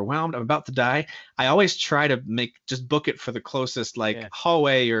getting overwhelmed, I'm about to die, I always try to just book it for the closest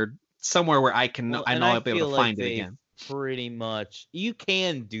hallway or somewhere where I know I'll be able to find it again. Pretty much, you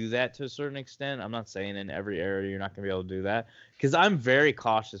can do that to a certain extent. I'm not saying in every area you're not gonna be able to do that, because I'm very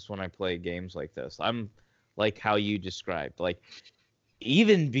cautious when I play games like this. I'm like how you described, like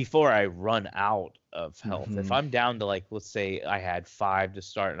even before I run out of health, if I'm down to, like, let's say I had 5 to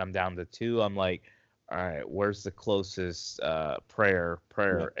start and I'm down to 2, I'm like, all right, where's the closest prayer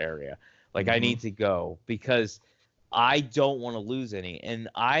area? Like I need to go, because I don't want to lose any. And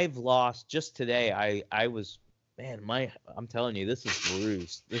I've lost just today. I was. Man, I'm telling you, this is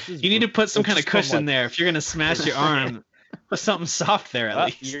bruised. You need to put some kind of cushion there. If you're gonna smash your arm, put something soft there at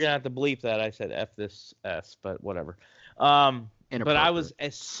least. You're gonna have to bleep that. I said F this S, but whatever. But I was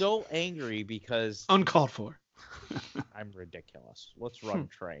so angry because uncalled for. I'm ridiculous. Let's run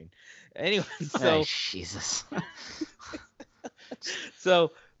train. Anyway, so Jesus.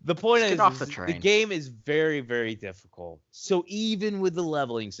 So the point is, the game is very, very difficult. So even with the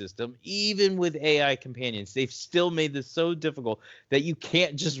leveling system, even with AI companions, they've still made this so difficult that you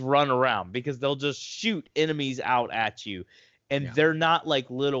can't just run around, because they'll just shoot enemies out at you. And they're not like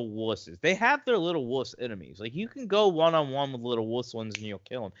little wusses. They have their little wuss enemies. Like you can go one-on-one with little wuss ones and you'll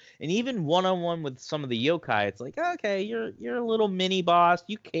kill them. And even one-on-one with some of the yokai, it's like, okay, you're a little mini boss.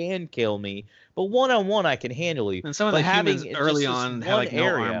 You can kill me. But one-on-one, I can handle you. And some of the humans early on have like no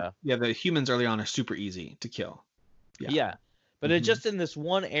arm. Yeah, the humans early on are super easy to kill. Yeah. But just in this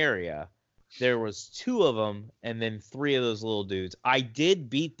one area, there was 2 of them and then 3 of those little dudes. I did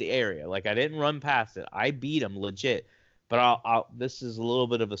beat the area. Like I didn't run past it. I beat them legit. But this is a little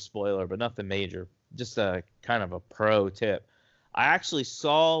bit of a spoiler, but nothing major. Just a kind of a pro tip. I actually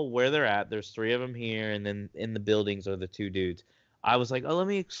saw where they're at. There's 3 of them here, and then in the buildings are the 2 dudes. I was like, oh, let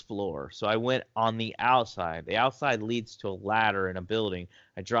me explore. So I went on the outside. The outside leads to a ladder in a building.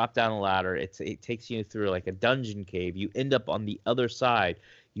 I dropped down a ladder. It takes you through like a dungeon cave. You end up on the other side.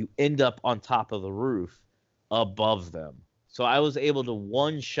 You end up on top of the roof above them. So I was able to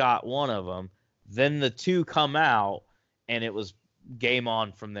one-shot one of them. Then the 2 come out. And it was game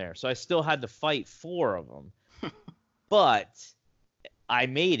on from there. So I still had to fight 4 of them. But I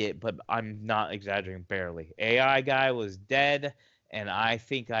made it, but I'm not exaggerating, barely. AI guy was dead, and I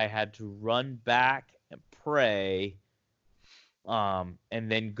think I had to run back and pray and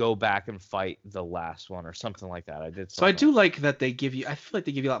then go back and fight the last one or something like that. I did. So I do like that they give you. I feel like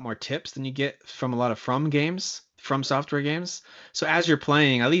they give you a lot more tips than you get from a lot of From Software games. So as you're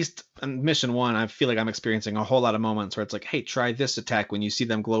playing, at least on mission 1, I feel like I'm experiencing a whole lot of moments where it's like, hey, try this attack when you see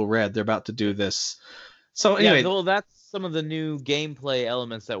them glow red. They're about to do this. So anyway, well, that's some of the new gameplay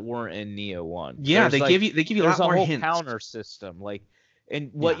elements that weren't in Neo 1. Yeah, There's they give you a lot more whole hints. counter system, like, and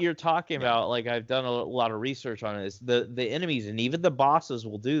what you're talking about, like I've done a lot of research on it, is the enemies and even the bosses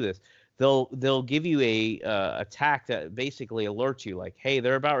will do this. They'll give you a attack that basically alerts you, like, hey,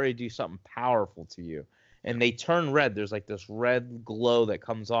 they're about ready to do something powerful to you, and they turn red. There's like this red glow that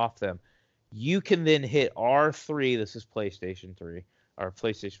comes off them. You can then hit R3. This is PlayStation 3 or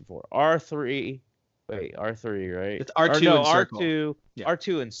PlayStation 4. R3. Wait, R3, right? It's R2 and circle. R2, Yeah.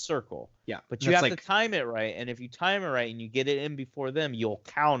 R2 and circle. Yeah, But you have to time it right, and if you time it right and you get it in before them, you'll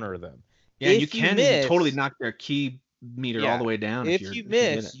counter them. Yeah, if you can totally knock their key meter all the way down. If you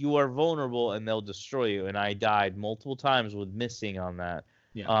miss, you are vulnerable and they'll destroy you. And I died multiple times with missing on that.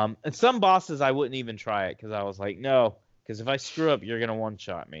 Yeah. And some bosses I wouldn't even try it because I was like, no, because if I screw up, you're gonna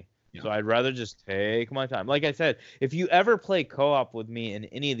one-shot me. Yeah. So I'd rather just take my time. Like I said, if you ever play co-op with me in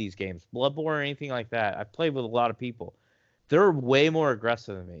any of these games, Bloodborne or anything like that, I've played with a lot of people. They're way more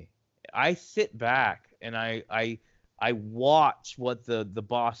aggressive than me. I sit back and I watch what the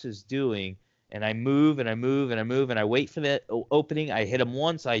boss is doing, and I move and I move and I move and I wait for the opening. I hit them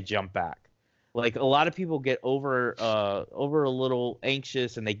once, I jump back. Like a lot of people get over a little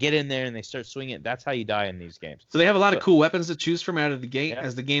anxious and they get in there and they start swinging it. That's how you die in these games. So they have a lot of cool weapons to choose from out of the gate. Yeah.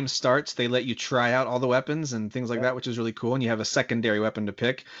 As the game starts, they let you try out all the weapons and things like that, which is really cool. And you have a secondary weapon to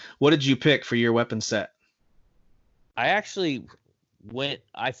pick. What did you pick for your weapon set? I actually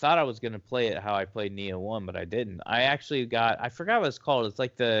I thought I was going to play it how I played Neo 1, but I didn't. I actually I forgot what it's called. It's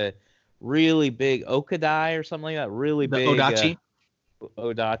like the really big Okadai or something like that. Really The big. Odachi?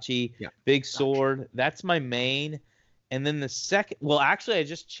 Odachi. Yeah. Big sword. That's my main. And then the second, well, actually, I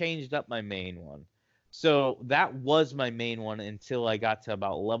just changed up my main one. So that was my main one until I got to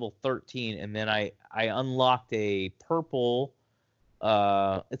about level 13. And then I unlocked a purple,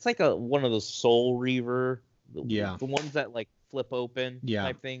 it's like one of those Soul Reaver. Yeah. The ones that like flip open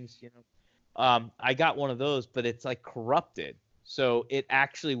type things, I got one of those, but it's like corrupted. So it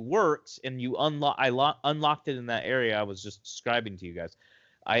actually works, and you unlocked it in that area I was just describing to you guys.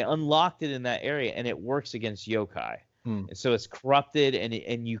 I unlocked it in that area, and it works against yokai. And so it's corrupted,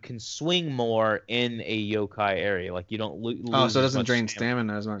 and you can swing more in a yokai area. Like you don't lose. Oh, so it doesn't drain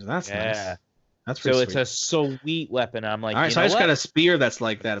stamina as much. That's nice. That's pretty so sweet. it's a sweet weapon. I'm like, all right, you so know I just what? got a spear that's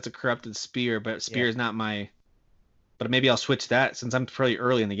like that. It's a corrupted spear, but spear is not my. But maybe I'll switch that since I'm pretty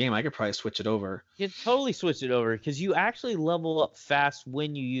early in the game. I could probably switch it over. You can totally switch it over because you actually level up fast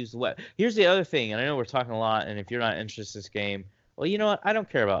when you use the weapon. Here's the other thing, and I know we're talking a lot, and if you're not interested in this game, well, you know what? I don't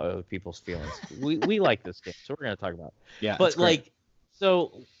care about other people's feelings. we like this game, so we're going to talk about it. Yeah, but like,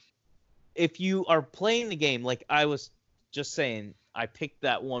 so if you are playing the game, like I was just saying, I picked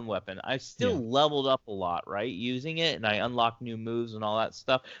that one weapon. I still leveled up a lot, right? Using it, and I unlocked new moves and all that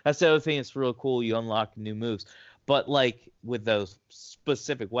stuff. That's the other thing that's real cool. You unlock new moves. But like with those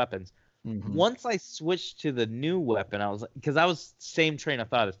specific weapons, once I switched to the new weapon, I was like, because I was same train of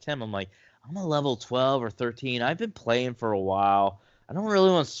thought as Tim. I'm like, I'm a level 12 or 13. I've been playing for a while. I don't really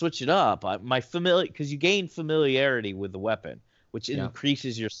want to switch it up. Because you gain familiarity with the weapon, which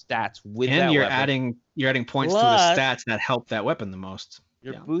increases your stats with that and you're weapon. adding points to the stats that help that weapon the most.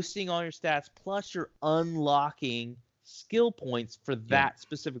 You're boosting all your stats, plus you're unlocking skill points for that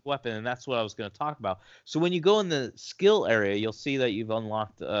specific weapon, and that's what I was going to talk about. So when you go in the skill area, you'll see that you've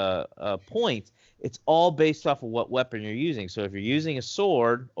unlocked points. It's all based off of what weapon you're using. So if you're using a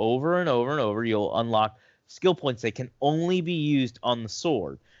sword over and over and over, you'll unlock skill points that can only be used on the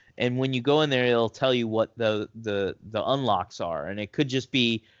sword. And when you go in there, it'll tell you what the unlocks are, and it could just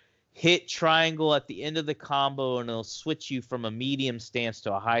be hit triangle at the end of the combo, and it'll switch you from a medium stance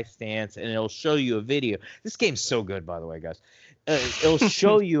to a high stance, and it'll show you a video. This game's so good, by the way, guys. It'll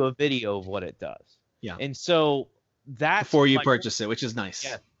show you a video of what it does. Yeah. And so that's before you purchase it, which is nice.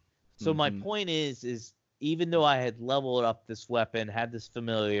 Yeah. So my point is even though I had leveled up this weapon, had this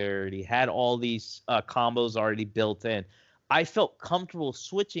familiarity, had all these combos already built in, I felt comfortable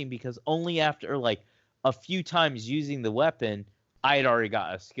switching because only after like a few times using the weapon, I had already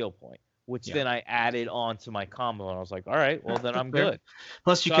got a skill point, which then I added on to my combo, and I was like, all right, well, then I'm good.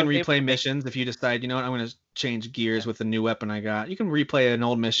 Plus, you can replay missions if you decide, you know what, I'm going to change gears with the new weapon I got. You can replay an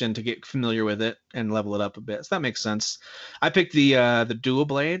old mission to get familiar with it and level it up a bit. So that makes sense. I picked the dual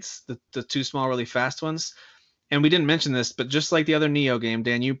blades, the two small, really fast ones. And we didn't mention this, but just like the other Neo game,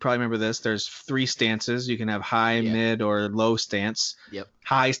 Dan, you probably remember this. There's 3 stances. You can have high, mid, or low stance. Yep.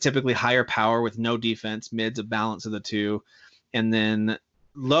 High is typically higher power with no defense. Mid's a balance of the two. And then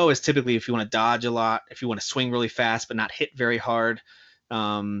low is typically if you want to dodge a lot, if you want to swing really fast but not hit very hard.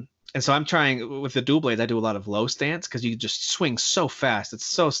 And so I'm trying with the dual blades. I do a lot of low stance because you just swing so fast. It's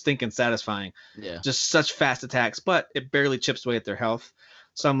so stinking satisfying. Yeah. Just such fast attacks, but it barely chips away at their health.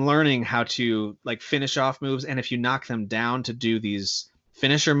 So I'm learning how to like finish off moves, and if you knock them down, to do these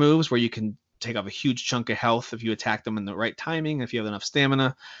finisher moves where you can take off a huge chunk of health if you attack them in the right timing, if you have enough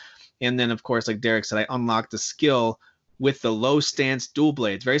stamina. And then, of course, like Derek said, I unlocked the skill with the low stance dual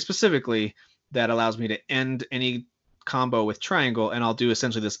blades, very specifically, that allows me to end any combo with triangle, and I'll do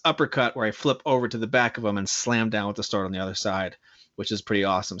essentially this uppercut where I flip over to the back of them and slam down with the sword on the other side, which is pretty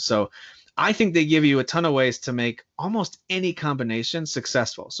awesome. So I think they give you a ton of ways to make almost any combination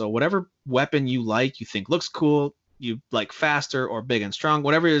successful. So whatever weapon you like, you think looks cool, you like faster or big and strong,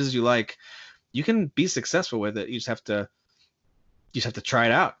 whatever it is you like, you can be successful with it. You just have to try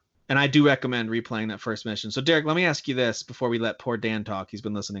it out. And I do recommend replaying that first mission. So Derek, let me ask you this before we let poor Dan talk. He's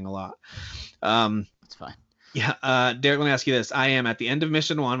been listening a lot. That's fine. Yeah, Derek, let me ask you this. I am at the end of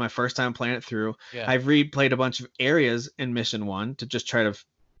mission 1, my first time playing it through. Yeah. I've replayed a bunch of areas in mission 1 to just try to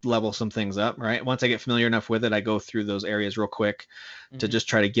level some things up, right? Once I get familiar enough with it, I go through those areas real quick to just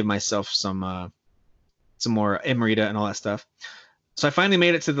try to give myself some more Emerita and all that stuff. So I finally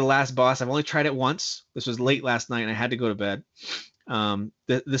made it to the last boss. I've only tried it once. This was late last night and I had to go to bed.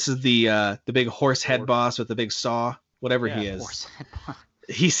 This is the big horse head boss with the big saw, whatever he is. Horse head boss.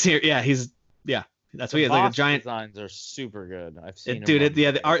 That's what he is, like a giant. Designs are super good. I've seen Dude,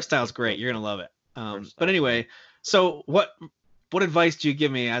 the art style's great. You're gonna love it. But anyway, so what advice do you give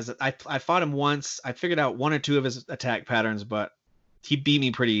me? As I fought him once, I figured out 1 or 2 of his attack patterns, but he beat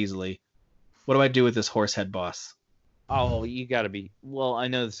me pretty easily. What do I do with this horse head boss? Oh, you got to be. Well, I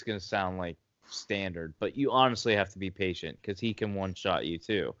know this is gonna sound like standard, but you honestly have to be patient because he can one-shot you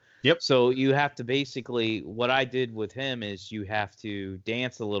too. Yep. So you have to basically. What I did with him is you have to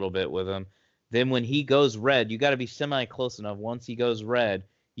dance a little bit with him. Then when he goes red, you got to be semi-close enough. Once he goes red,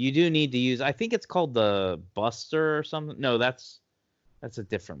 you do need to use. I think it's called the Buster or something. No, that's a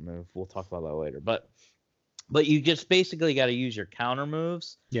different move. We'll talk about that later. But you just basically got to use your counter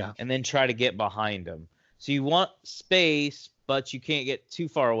moves. Yeah. And then try to get behind him. So you want space, but you can't get too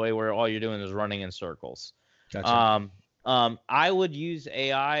far away where all you're doing is running in circles. Gotcha. I would use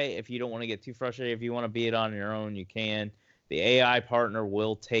AI if you don't want to get too frustrated. If you want to beat it on your own, you can. The AI partner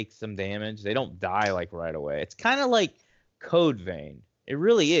will take some damage. They don't die like right away. It's kind of like Code Vein. It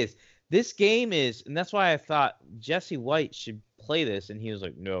really is. This game is, and that's why I thought Jesse White should play this, and he was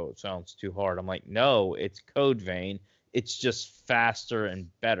like, no, it sounds too hard. I'm like, no, it's Code Vein. It's just faster and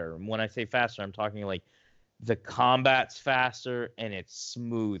better. And when I say faster, I'm talking like the combat's faster and it's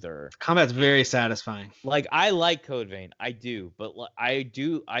smoother. Combat's very satisfying. Like, I like Code Vein. I do. But I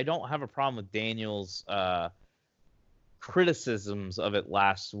don't have a problem with Daniel's criticisms of it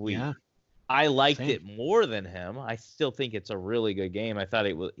last week. Yeah. I liked it more than him. I still think it's a really good game. I thought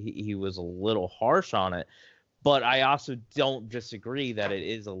he was a little harsh on it, but I also don't disagree that it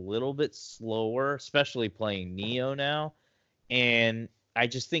is a little bit slower, especially playing Neo now. And I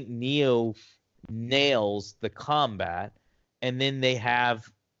just think Neo nails the combat, and then they have,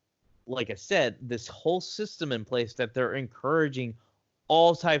 like I said, this whole system in place that they're encouraging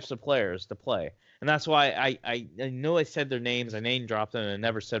all types of players to play. And that's why I know I said their names, I name dropped them, and I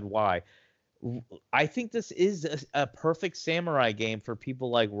never said why. I think this is a perfect samurai game for people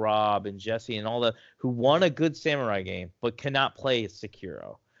like Rob and Jesse and all the who want a good samurai game but cannot play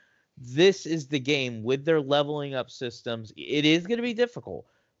Sekiro. This is the game with their leveling up systems. It is going to be difficult,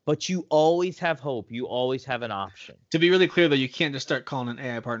 but you always have hope. You always have an option. To be really clear, though, you can't just start calling in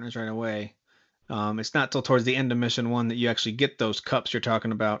AI partners right away. It's not till towards the end of mission 1 that you actually get those cups you're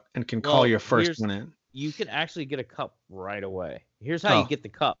talking about and can call your first one in. You can actually get a cup right away. Here's how you get the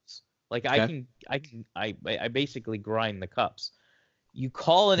cups. Like, okay. I basically grind the cups. You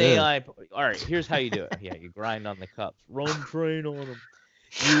call an AI. All right, here's how you do it. Yeah, you grind on the cups. Run train on them.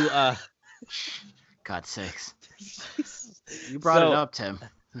 You God sakes. You brought it up, Tim.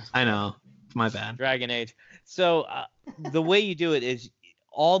 I know. It's my bad. Dragon Age. So the way you do it is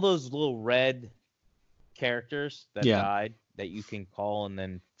all those little red characters that died that you can call and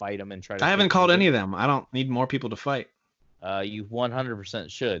then fight them and try to. I haven't called any of them. I don't need more people to fight. You 100%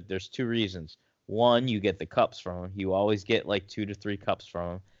 should. There's 2 reasons. 1, you get the cups from them. You always get like 2 to 3 cups from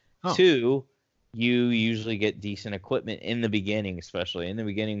them. Oh. 2, you usually get decent equipment in the beginning, especially in the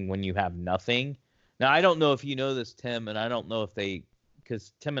beginning when you have nothing. Now, I don't know if you know this, Tim, and I don't know if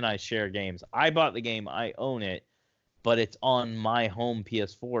because Tim and I share games. I bought the game, I own it, but it's on my home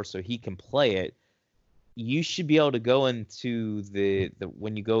PS4, so he can play it. You should be able to go into the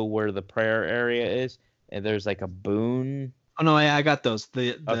when you go where the prayer area is, and there's like a boon. Oh no, I got those.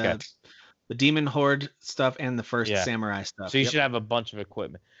 The Okay. the demon horde stuff and the first Yeah. samurai stuff. So you Yep. should have a bunch of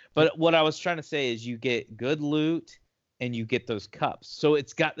equipment. But what I was trying to say is you get good loot and you get those cups. So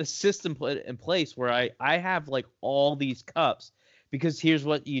it's got the system put in place where I have like all these cups, because here's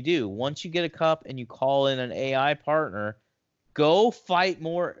what you do. Once you get a cup and you call in an AI partner, go fight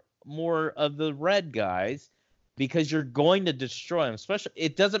more of the red guys, because you're going to destroy them. Especially,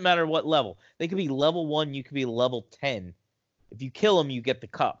 it doesn't matter what level. They could be level 1, you could be level 10. If you kill them, you get the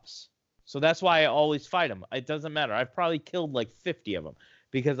cups. So that's why I always fight them. It doesn't matter. I've probably killed like 50 of them,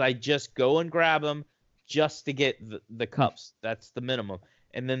 because I just go and grab them just to get the cups. That's the minimum.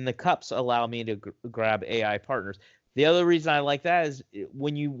 And then the cups allow me to grab AI partners. The other reason I like that is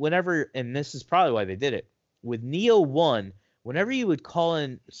whenever, and this is probably why they did it, with Nioh 1, whenever you would call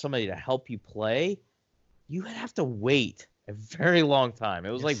in somebody to help you play, you would have to wait a very long time.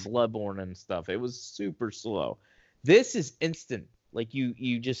 It was like Bloodborne and stuff. It was super slow. This is instant. Like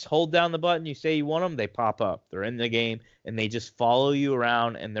you just hold down the button, you say you want them, they pop up. They're in the game, and they just follow you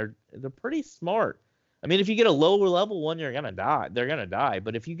around, and they're pretty smart. I mean, if you get a lower level one, you're gonna die. They're gonna die.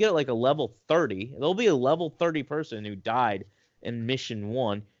 But if you get like a level 30, there'll be a level 30 person who died in mission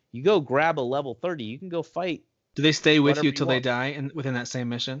 1. You go grab a level 30, you can go fight. Do they stay with whatever you you till they want. die within that same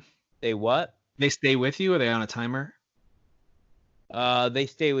mission? They what? They stay with you, or are they on a timer? They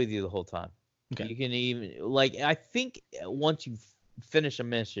stay with you the whole time. Okay. You can even I think once you finish a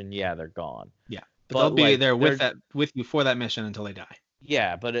mission, yeah, they're gone. Yeah, but they'll be like, there with they're- you for that mission until they die.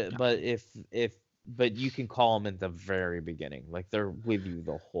 Yeah, but you can call them at the very beginning. Like they're with you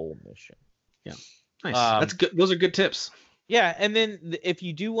the whole mission. Nice. That's good. Those are good tips. Yeah, and then if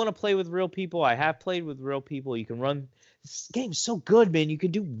you do want to play with real people, I have played with real people. You can run. This game's so good, man. You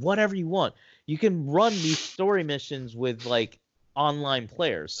can do whatever you want. You can run these story missions with like online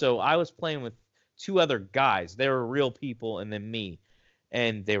players. So I was playing with 2 other guys. They were real people, and then me,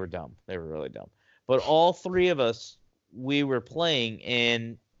 and they were dumb. They were really dumb. But all 3 of us, we were playing,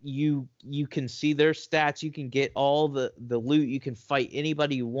 and you can see their stats. You can get all the loot. You can fight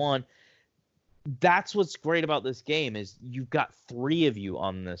anybody you want. That's what's great about this game is you've got 3 of you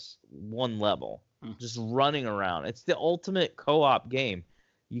on this one level, just running around. It's the ultimate co-op game.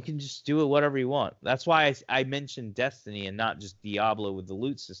 You can just do it whatever you want. That's why I mentioned Destiny and not just Diablo with the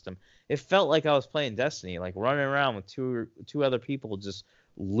loot system. It felt like I was playing Destiny, like running around with two other people just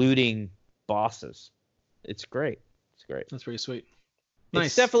looting bosses. It's great. It's great. That's pretty sweet.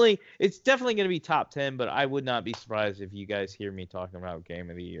 It's definitely going to be top 10, but I would not be surprised if you guys hear me talking about Game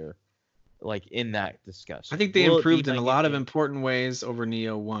of the Year, like in that discussion. I think they Will it improved be in a my lot of game? important ways over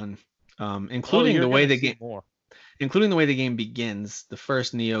Neo 1, including You're the way gonna the see game, more. including the way the game begins. The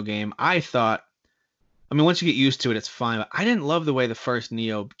first Neo game, I thought. I mean, once you get used to it, it's fine. But I didn't love the way the first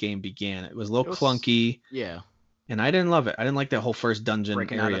Neo game began. It was a little clunky, Yeah. and I didn't love it. I didn't like that whole first dungeon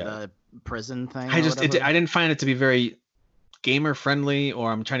Breaking area. out of the prison thing. I or just whatever. I didn't find it to be very gamer friendly,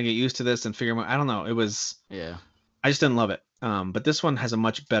 or I'm trying to get used to this and figure out. I don't know. It was. Yeah. I just didn't love it. But this one has a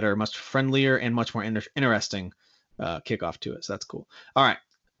much better, much friendlier, and much more interesting kickoff to it. So that's cool. All right.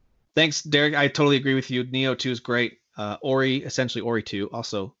 Thanks, Derek. I totally agree with you. Neo 2 is great. Ori 2,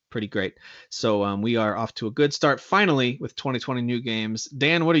 also pretty great. So we are off to a good start finally with 2020 new games.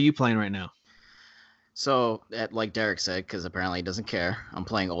 Dan, what are you playing right now? So, like Derek said, because apparently he doesn't care, I'm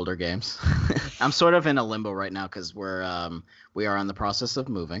playing older games. I'm sort of in a limbo right now because we are in the process of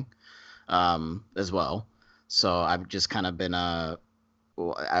moving, as well. So I've just kind of been I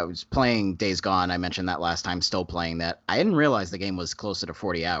was playing Days Gone. I mentioned that last time. Still playing that. I didn't realize the game was closer to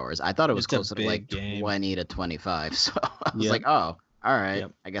 40 hours. I thought it was It's a closer to like big game. 20 to 25. So I was Yep. like, oh, all right.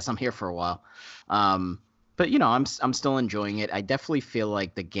 Yep. I guess I'm here for a while. But you know, I'm still enjoying it. I definitely feel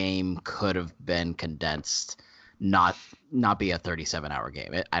like the game could have been condensed, not be a 37-hour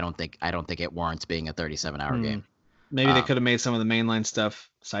game. I don't think it warrants being a 37-hour game. Maybe they could have made some of the mainline stuff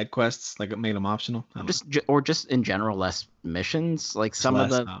side quests, like it made them optional. I don't know. Just in general less missions. Like some of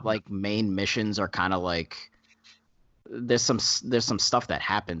less, the oh. like main missions are kind of like there's some stuff that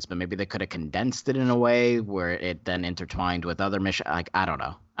happens, but maybe they could have condensed it in a way where it then intertwined with other missions. Like I don't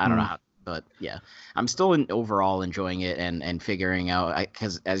know how, but yeah, I'm still overall enjoying it and figuring out,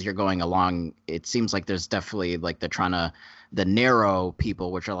 because as you're going along, it seems like there's definitely like the narrow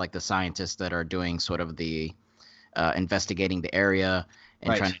people, which are like the scientists that are doing sort of the investigating the area and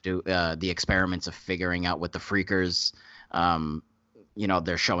Right. trying to do the experiments of figuring out what the freakers, you know,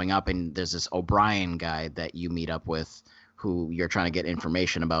 they're showing up, and there's this O'Brien guy that you meet up with who you're trying to get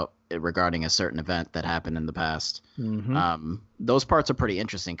information about regarding a certain event that happened in the past. Those parts are pretty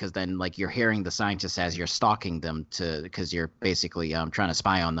interesting because then like you're hearing the scientists as you're stalking them because you're basically trying to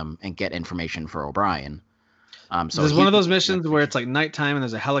spy on them and get information for O'Brien. So there's one of those missions where it's like nighttime and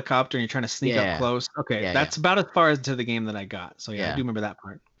there's a helicopter and you're trying to sneak up close. Okay, that's about as far into the game that I got. So I do remember that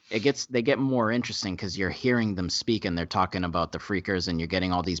part. They get more interesting because you're hearing them speak and they're talking about the freakers and you're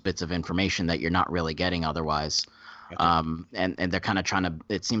getting all these bits of information that you're not really getting otherwise. And they're kind of trying to,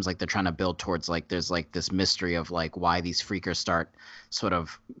 it seems like they're trying to build towards like there's like this mystery of like why these freakers start sort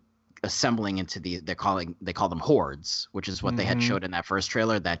of assembling into they call them hordes, which is what they had showed in that first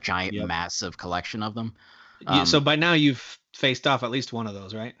trailer, that giant massive collection of them. So by now you've faced off at least one of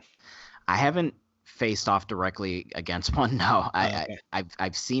those, right? I haven't faced off directly against one. No,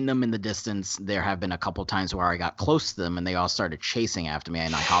 I've seen them in the distance. There have been a couple times where I got close to them and they all started chasing after me,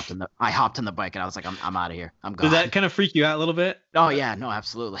 and I hopped in the bike and I was like, I'm out of here. I'm gone. Did that kind of freak you out a little bit? Oh yeah, no,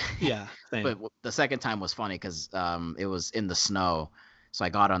 absolutely. Yeah, same. But the second time was funny because it was in the snow. So I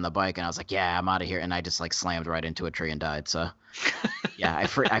got on the bike and I was like, yeah, I'm out of here. And I just like slammed right into a tree and died. So yeah, I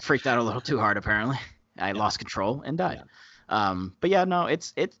freaked out a little too hard apparently. I lost control and died. But yeah, no,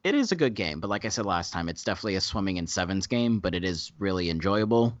 it is a good game. But like I said last time, it's definitely a swimming in sevens game, but it is really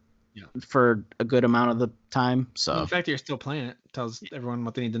enjoyable for a good amount of the time. So the fact that you're still playing it tells everyone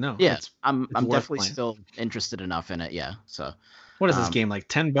what they need to know. Yeah, I'm definitely still interested enough in it. Yeah. So what is this game, like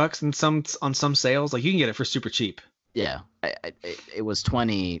 $10 on some sales? Like you can get it for super cheap. Yeah, it was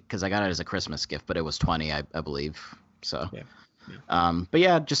 20 because I got it as a Christmas gift, but it was 20, I believe. So. Yeah. But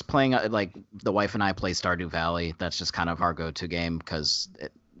yeah, just playing like the wife and I play Stardew Valley. That's just kind of our go-to game because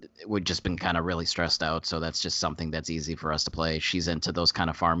we've just been kind of really stressed out. So that's just something that's easy for us to play. She's into those kind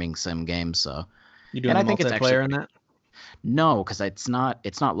of farming sim games. So you doing multiplayer in that? No, because it's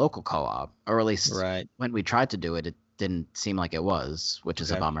not local co-op, or at least when we tried to do it, it didn't seem like it was, which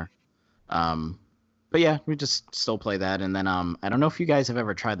is a bummer. But yeah, we just still play that. And then I don't know if you guys have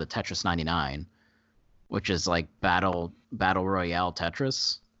ever tried the Tetris 99. Which is like battle royale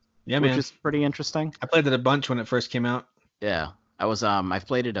Tetris. Yeah, man. Which is pretty interesting. I played it a bunch when it first came out. Yeah, I was I've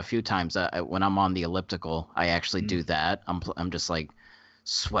played it a few times. When I'm on the elliptical, I actually do that. I'm just like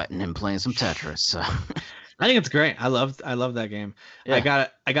sweating and playing some Tetris. So. I think it's great. I love that game. Yeah.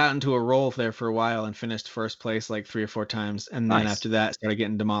 I got into a roll there for a while and finished first place like 3 or 4 times, and then after that started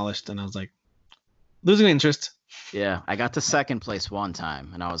getting demolished, and I was like losing interest. Yeah, I got to second place one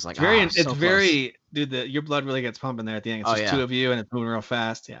time, and I was like, dude, your blood really gets pumping there at the end. It's just 2 of you, and it's moving real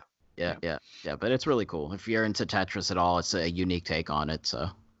fast. Yeah. But it's really cool. If you're into Tetris at all, it's a unique take on it. So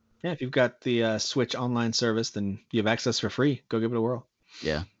yeah, if you've got the Switch online service, then you have access for free. Go give it a whirl.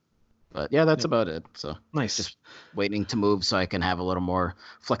 Yeah, but yeah, that's about it. So nice. Just waiting to move so I can have a little more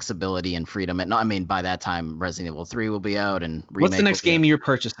flexibility and freedom. And no, I mean, by that time, Resident Evil 3 will be out, and what's the next game you're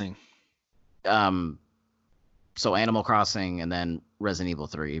purchasing? So Animal Crossing and then Resident Evil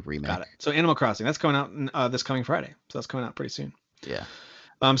 3 remake. Got it. So Animal Crossing, that's coming out this coming Friday. So that's coming out pretty soon. Yeah.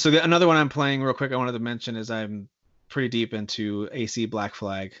 So another one I'm playing real quick I wanted to mention is I'm pretty deep into AC Black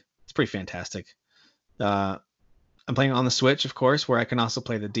Flag. It's pretty fantastic. I'm playing on the Switch, of course, where I can also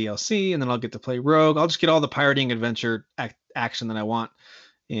play the DLC, and then I'll get to play Rogue. I'll just get all the pirating adventure action that I want.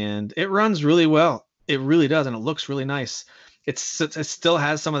 And it runs really well. It really does, and it looks really nice. It still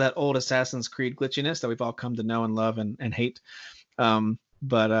has some of that old Assassin's Creed glitchiness that we've all come to know and love and hate.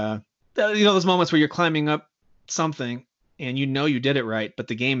 But those moments where you're climbing up something and you did it right, but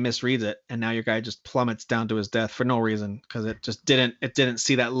the game misreads it, and now your guy just plummets down to his death for no reason because it just didn't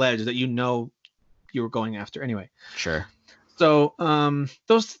see that ledge that you were going after anyway. Sure. So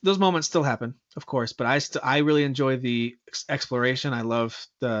those moments still happen, of course, but I really enjoy the exploration. I love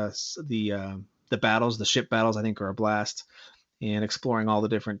the battles, the ship battles. I think are a blast. And exploring all the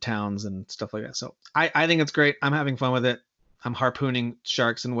different towns and stuff like that. So I think it's great. I'm having fun with it. I'm harpooning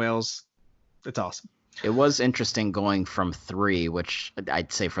sharks and whales. It's awesome. It was interesting going from 3, which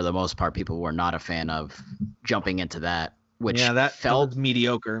I'd say for the most part people were not a fan of, jumping into that, which that felt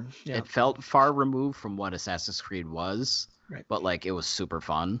mediocre. Yeah. It felt far removed from what Assassin's Creed was, right? But like it was super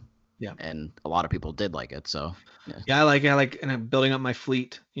fun. Yeah, and a lot of people did like it. So I like, and I'm building up my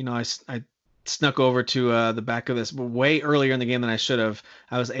fleet. I snuck over to the back of this way earlier in the game than I should have.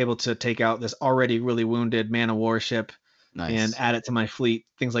 I was able to take out this already really wounded man of war ship and add it to my fleet,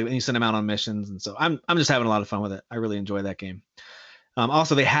 things like that. And you send them out on missions, and so I'm just having a lot of fun with it. I really enjoy that game.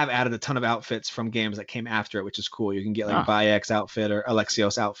 Also, they have added a ton of outfits from games that came after it, which is cool. You can get like Bayek's outfit or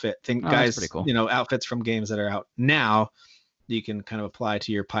Alexios outfit. Guys, pretty cool. Outfits from games that are out now you can kind of apply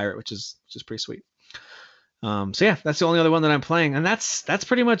to your pirate, which is pretty sweet. So yeah, that's the only other one that I'm playing, and that's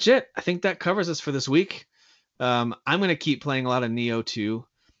pretty much it. I think that covers us for this week. I'm gonna keep playing a lot of Neo 2.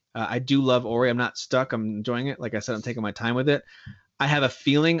 I do love Ori. I'm not stuck. I'm enjoying it. Like I said, I'm taking my time with it. I have a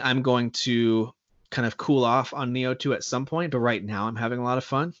feeling I'm going to kind of cool off on Neo 2 at some point, but right now I'm having a lot of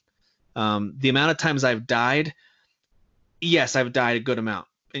fun. The amount of times I've died, yes, I've died a good amount.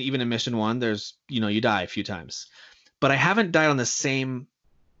 And even in Mission 1, there's, you die a few times. But I haven't died on the same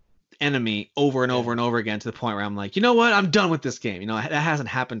enemy over and over and over again to the point where I'm like, you know what? I'm done with this game. That hasn't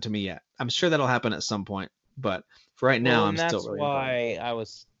happened to me yet. I'm sure that'll happen at some point. But for right now, I'm still really That's why I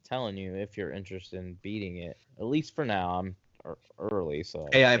was telling you, if you're interested in beating it, at least for now, I'm early. So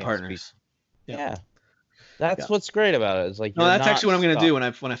AI partners. Yeah. That's what's great about it. It's like, no, that's actually what I'm going to do when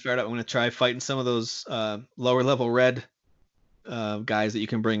I fire it up. I'm going to try fighting some of those lower level red guys that you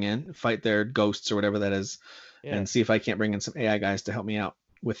can bring in, fight their ghosts or whatever that is, and see if I can't bring in some AI guys to help me out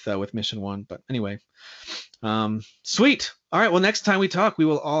with Mission 1. But anyway, sweet. All right. Well, next time we talk, we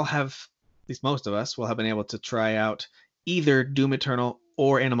will all have, at least most of us, will have been able to try out either Doom Eternal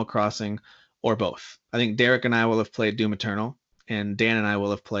or Animal Crossing or both. I think Derek and I will have played Doom Eternal, and Dan and I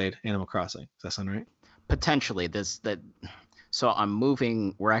will have played Animal Crossing. Does that sound right? Potentially. So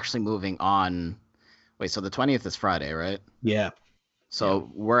we're actually moving on. Wait, so the 20th is Friday, right? Yeah. So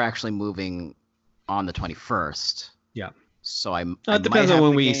we're actually moving on the 21st. Yeah. So it depends on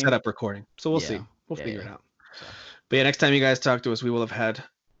when we set up recording. So we'll see. We'll figure it out. So. But yeah, next time you guys talk to us, we will have had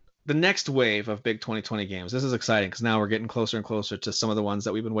the next wave of big 2020 games. This is exciting because now we're getting closer and closer to some of the ones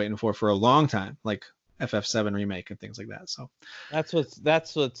that we've been waiting for a long time, like FF7 remake and things like that. So that's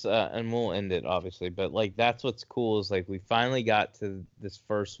what's and we'll end it obviously, but like that's what's cool is like we finally got to this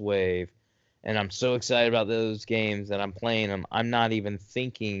first wave, and I'm so excited about those games that I'm playing them. I'm not even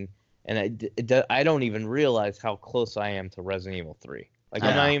thinking, and I don't even realize how close I am to Resident Evil 3. Like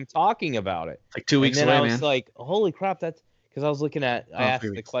I'm not even talking about it. Like 2 weeks and then away, I was man. like, holy crap, that's because I was looking at. I asked 3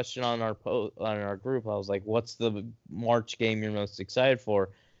 the weeks. question on our group. I was like, what's the March game you're most excited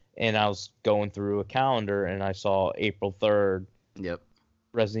for? And I was going through a calendar and I saw April 3rd. Yep.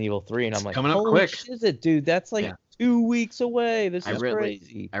 Resident Evil 3, and I'm like, coming up holy quick. shit, it, dude, that's like 2 weeks away. This is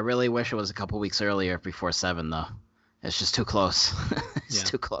crazy. I really wish it was a couple weeks earlier before 7 though. It's just too close. It's Yeah.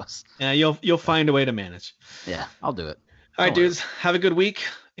 too close. Yeah, you'll find a way to manage. Yeah, I'll do it. All right, Don't worry. dudes, have a good week,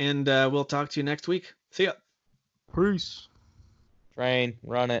 and we'll talk to you next week. See ya. Peace. Train,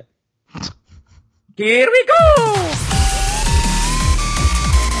 run it. Here we go!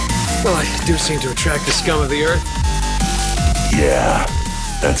 Well, I do seem to attract the scum of the earth. Yeah,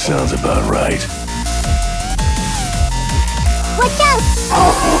 that sounds about right. Watch out!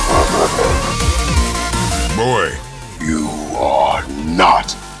 Boy, you are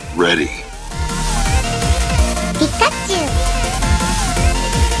not ready. Pikachu!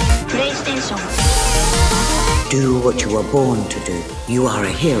 Do what you were born to do. You are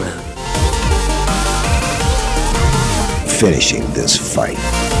a hero. Finishing this fight.